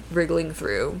wriggling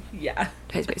through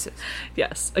tight spaces.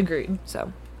 Yes, agreed.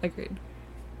 So. Agreed.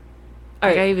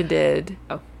 I even did...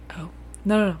 Oh.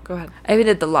 No, go ahead. I even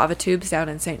did the lava tubes down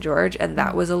in St. George, and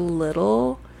that was a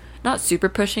little... Not super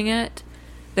pushing it.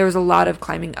 There was a lot of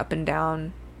climbing up and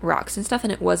down rocks and stuff,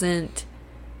 and it wasn't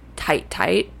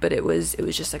tight, but it was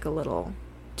just like a little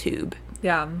tube.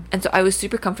 Yeah. And so I was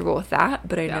super comfortable with that,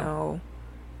 but I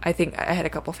think I had a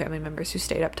couple family members who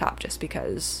stayed up top just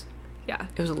because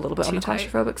it was a little bit on the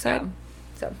claustrophobic side. Yeah.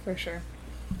 So for sure.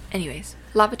 Anyways,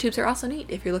 lava tubes are also neat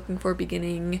if you're looking for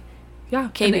beginning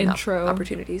caving intro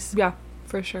opportunities. Yeah,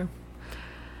 for sure.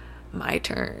 My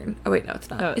turn. Oh wait, no, it's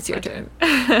not. No, it's your turn.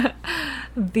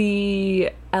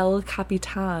 The El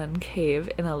Capitan cave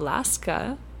in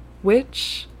Alaska,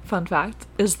 which, fun fact,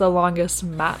 is the longest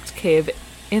mapped cave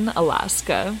in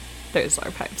Alaska. There's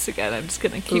our pipes again. I'm just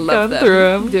gonna keep going through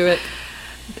them. Do it.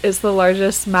 It's the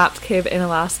largest mapped cave in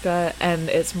Alaska, and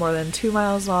it's more than 2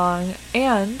 miles long.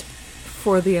 And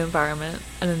for the environment,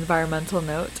 an environmental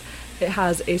note, it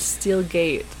has a steel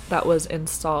gate that was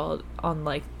installed on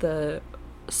like the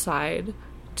side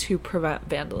to prevent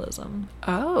vandalism.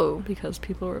 Oh. Because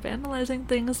people were vandalizing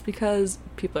things because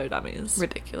people are dummies.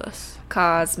 Ridiculous.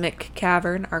 Cosmic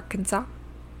Cavern, Arkansas.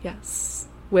 Yes.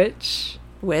 Which?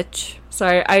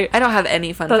 Sorry, I don't have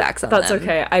any fun facts on them. That's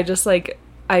okay.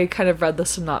 I kind of read the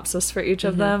synopsis for each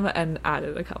of them and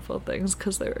added a couple of things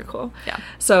because they were cool. Yeah.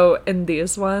 So in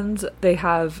these ones, they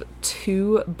have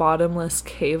 2 bottomless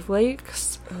cave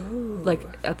lakes, like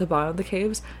at the bottom of the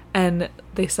caves, and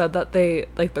they said that they're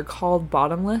called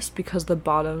bottomless because the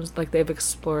bottoms, like, they've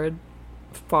explored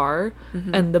far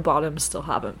and the bottoms still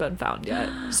haven't been found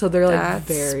yet. So they're like That's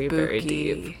very, spooky. very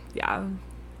deep. Yeah.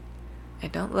 I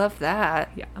don't love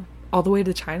that. Yeah. All the way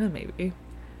to China, maybe.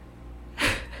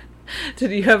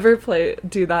 Did you ever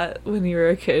do that when you were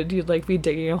a kid? You'd like be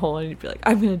digging a hole and you'd be like,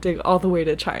 I'm gonna dig all the way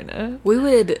to China. We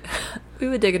would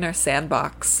dig in our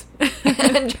sandbox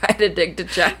and try to dig to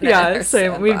China. Yeah,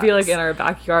 same. We'd be like in our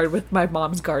backyard with my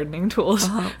mom's gardening tools.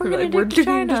 We're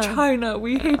digging to China.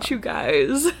 We hate you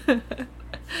guys.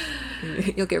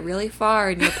 You'll get really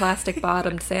far in your plastic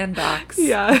bottomed sandbox.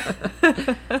 Yeah.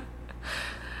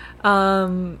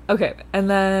 Okay, and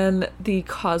then the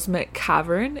Cosmic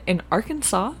Cavern in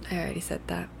Arkansas. I already said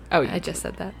that. Oh, I just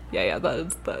said that. Yeah,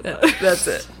 that's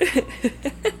it.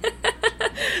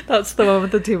 That's the one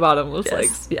with the 2 bottomless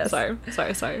legs. Yes. Sorry.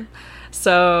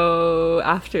 So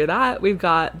after that, we've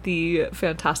got the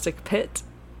Fantastic Pit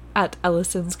at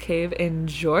Ellison's Cave in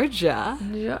Georgia.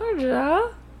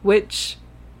 Which,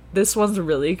 this one's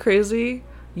really crazy.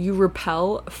 You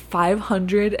rappel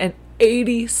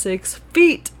 586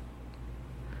 feet.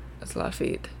 That's a lot of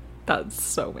feet. That's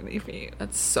so many feet.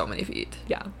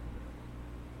 Yeah.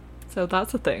 So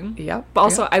that's a thing. Yep. But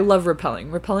also, I love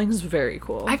rappelling. Rappelling is very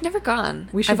cool. I've never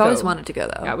gone. I've always wanted to go,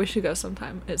 though. Yeah, we should go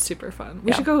sometime. It's super fun.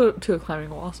 We should go to a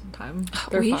climbing wall sometime.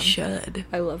 They're fun. Should.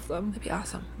 I love them. That'd be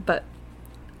awesome. But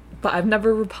I've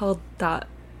never rappelled that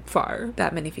far.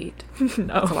 That many feet.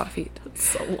 No. That's a lot of feet.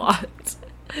 That's a lot.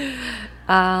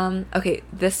 Okay,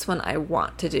 this one I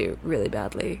want to do really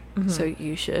badly. So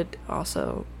you should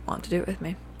also want to do it with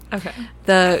me. Okay.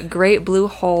 The Great Blue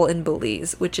Hole in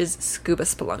Belize, which is scuba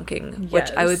spelunking, which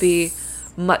I would be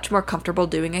much more comfortable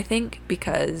doing, I think,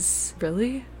 because...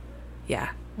 Really? Yeah.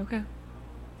 Okay.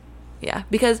 Yeah,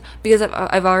 because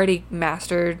I've already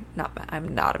mastered...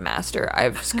 I'm not a master.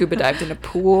 I've scuba dived in a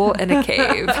pool and a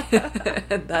cave.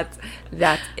 That's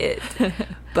it.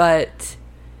 But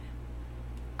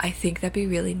I think that'd be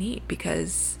really neat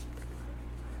because...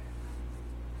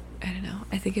 I don't know.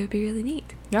 I think it would be really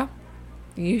neat. Yeah.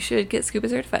 You should get scuba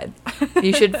certified.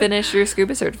 You should finish your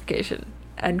scuba certification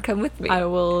and come with me. I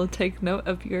will take note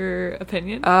of your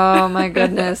opinion. Oh my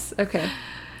goodness. Okay.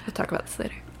 We'll talk about this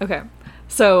later. Okay.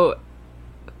 So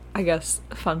I guess,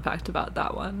 fun fact about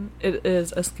that one. It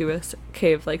is a scuba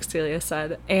cave, like Celia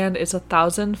said, and it's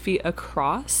 1,000 feet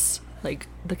across. Like,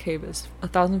 the cave is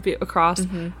 1,000 feet across,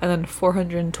 and then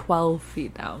 412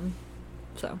 feet down.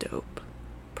 So dope.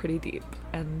 Pretty deep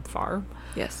and far.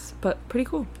 Yes. But pretty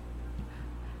cool.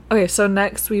 Okay, so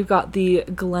next we've got the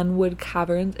Glenwood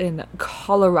Caverns in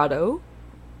Colorado.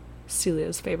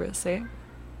 Celia's favorite state.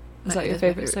 Is that your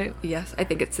favorite state? Yes, I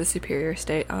think it's the Superior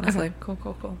State, honestly. Okay,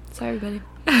 cool. Sorry, buddy.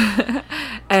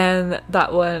 And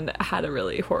that one had a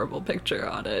really horrible picture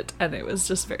on it, and it was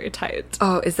just very tight.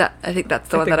 Oh, is that? I think that's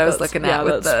the one that I was looking at. Yeah,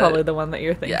 that's probably the one that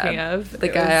you're thinking of. The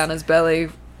guy on his belly.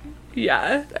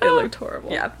 Yeah, it looked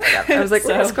horrible. Yeah. I was like,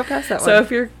 let's go past that one. So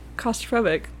if you're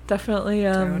claustrophobic, definitely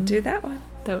don't do that one.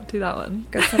 Don't do that one.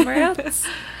 Go somewhere else.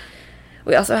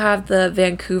 We also have the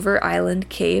Vancouver Island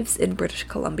Caves in British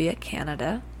Columbia,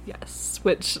 Canada. Yes,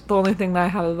 which the only thing that I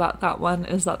have about that one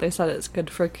is that they said it's good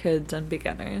for kids and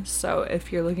beginners. So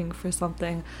if you're looking for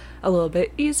something a little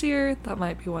bit easier, that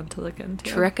might be one to look into.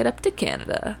 Trek it up to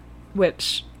Canada.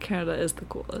 Which Canada is the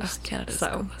coolest. Oh, Canada is the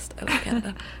coolest. I love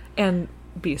Canada. And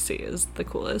BC is the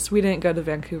coolest. We didn't go to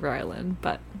Vancouver Island,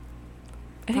 but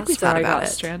I think we thought about it.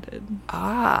 Stranded.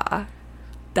 Ah,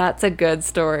 that's a good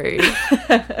story.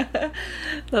 That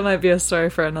might be a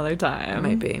story for another time. It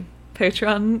might be.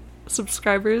 Patreon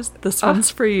subscribers, this one's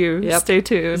for you. Yep. Stay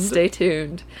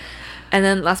tuned. And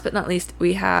then last but not least,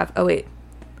 we have... Oh, wait.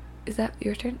 Is that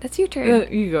your turn? That's your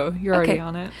turn. You go. You're already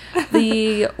on it.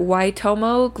 The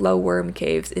Waitomo Glowworm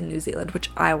Caves in New Zealand, which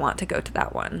I want to go to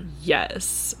that one.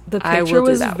 Yes. The picture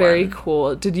was very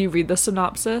cool. Did you read the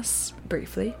synopsis?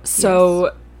 Briefly.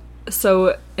 So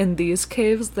in these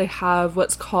caves, they have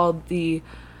what's called the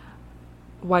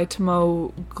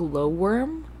Waitomo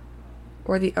Glowworm.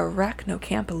 Or the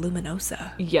Arachnocampa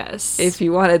luminosa. Yes. If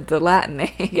you wanted the Latin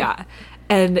name. Yeah.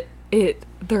 And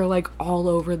they're like all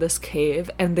over this cave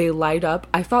and they light up.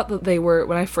 I thought that they were,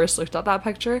 when I first looked at that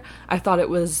picture, I thought it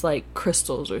was like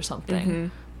crystals or something.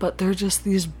 But they're just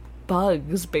these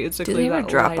bugs, basically. Do they ever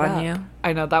drop on you?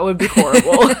 I know, that would be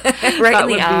horrible. Right in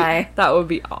the eye. That would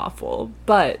be awful.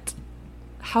 But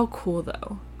how cool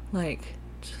though. Like,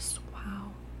 just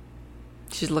wow.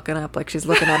 She's looking up like she's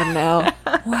looking at him now.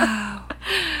 Wow.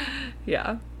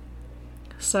 Yeah.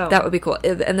 So that would be cool.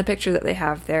 And the picture that they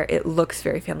have there, it looks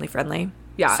very family friendly.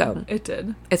 Yeah, so it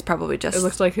did. It's probably just... It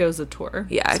looks like it was a tour.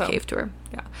 Yeah, a cave tour.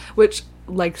 Yeah. Which,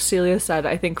 like Celia said,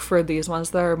 I think for these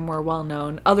ones that are more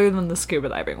well-known, other than the scuba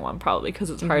diving one, probably, because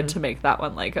it's hard to make that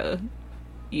one, like, a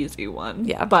easy one.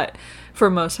 Yeah. But for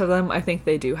most of them, I think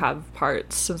they do have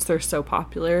parts, since they're so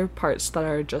popular, parts that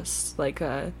are just, like,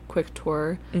 a quick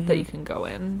tour that you can go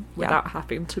in without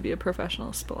having to be a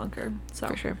professional spelunker. So.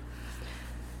 For sure.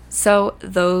 So,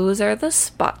 those are the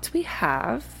spots we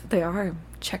have. They are.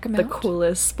 Check them out. The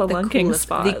coolest spelunking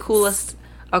spots. The coolest,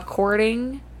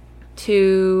 according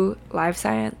to Live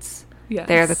Science. Yes.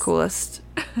 They're the coolest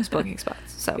spelunking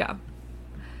spots. So yeah.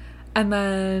 And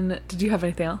then, did you have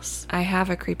anything else? I have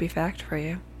a creepy fact for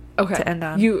you. Okay. To end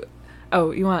on. You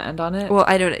want to end on it? Well,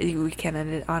 I don't. We can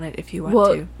end it on it if you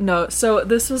want to. No. So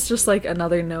this was just like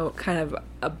another note, kind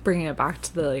of bringing it back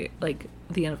to the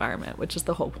environment, which is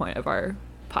the whole point of our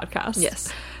podcast.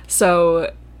 Yes.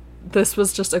 So this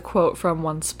was just a quote from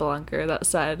one spelunker that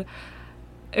said,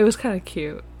 it was kind of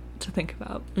cute to think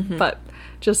about, but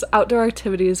just outdoor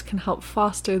activities can help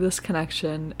foster this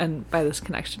connection, and by this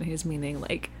connection he's meaning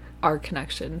like our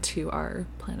connection to our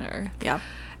planet Earth. Yeah.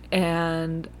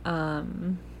 And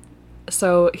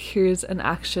so here's an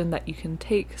action that you can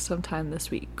take sometime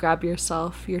this week. Grab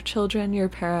yourself, your children, your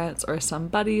parents, or some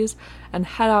buddies, and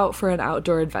head out for an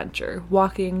outdoor adventure.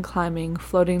 Walking, climbing,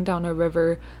 floating down a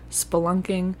river,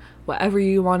 spelunking, whatever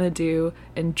you want to do.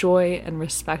 Enjoy and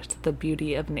respect the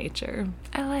beauty of nature.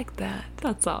 I like that.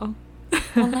 That's all.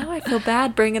 Well, now I feel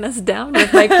bad bringing us down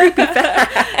with my creepy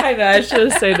facts. I know, I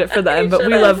should have saved it for them, but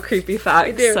we love creepy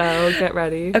facts, so get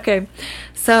ready. Okay,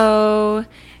 so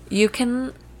you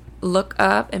can look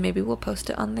up, and maybe we'll post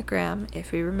it on the gram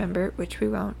if we remember, which we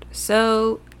won't.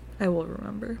 So I will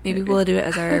remember. Maybe we'll do it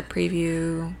as our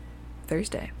preview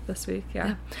Thursday. This week,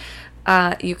 yeah.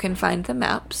 You can find the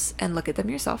maps and look at them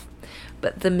yourself.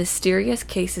 But the mysterious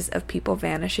cases of people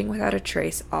vanishing without a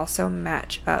trace also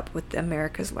match up with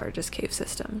America's largest cave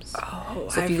systems. Oh,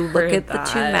 so if you look at the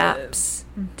two maps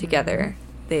together,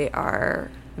 they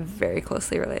are very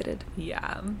closely related.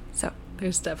 Yeah. So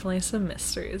there's definitely some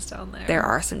mysteries down there. There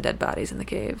are some dead bodies in the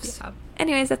caves. Yeah.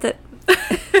 Anyways, that's it.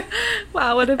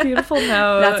 Wow, what a beautiful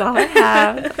note. That's all I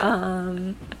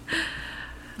have.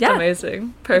 Yeah.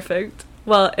 Amazing. Perfect.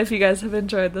 Well, if you guys have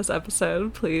enjoyed this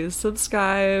episode, please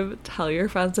subscribe, tell your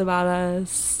friends about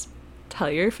us, Tell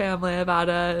your family about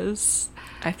us.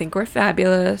 I think we're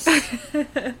fabulous.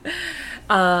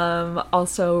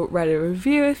 Also, write a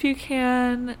review if you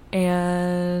can.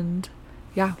 And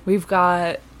yeah, we've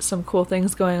got some cool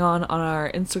things going on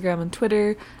our Instagram and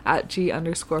Twitter at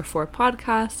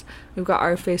G_4podcast. We've got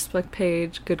our Facebook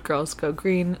page, Good Girls Go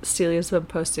Green. Celia's been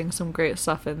posting some great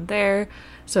stuff in there,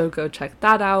 so go check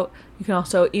that out. You can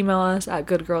also email us at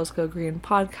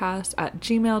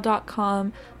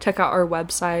goodgirlsgogreenpodcast@gmail.com. Check out our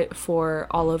website for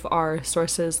all of our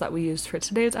sources that we used for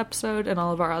today's episode and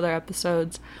all of our other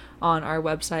episodes on our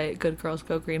website,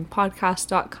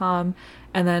 goodgirlsgogreenpodcast.com.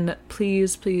 And then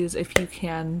please, if you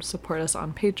can, support us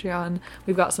on Patreon.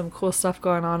 We've got some cool stuff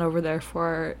going on over there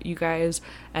for you guys,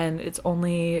 and it's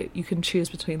only, you can choose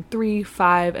between $3,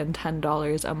 $5, and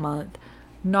 $10 a month.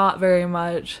 Not very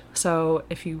much, so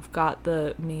if you've got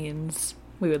the means,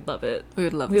 we would love it.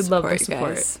 We'd love the support.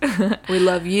 Guys. We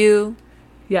love you.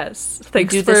 Yes.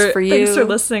 Thanks for you. Thanks for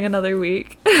listening another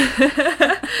week.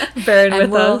 Bearing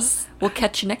with us. We'll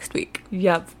catch you next week.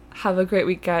 Yep. Have a great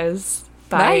week, guys.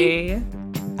 Bye.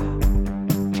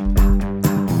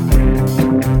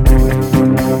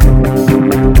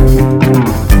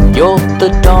 You're the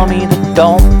dummy that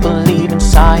don't believe in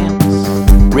science.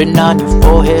 Written on your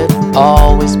forehead,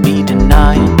 always be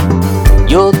denying.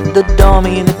 You're the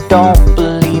dummy that don't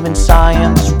believe in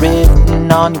science. Written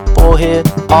on your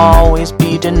forehead, always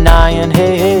be denying.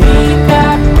 Hey, hey.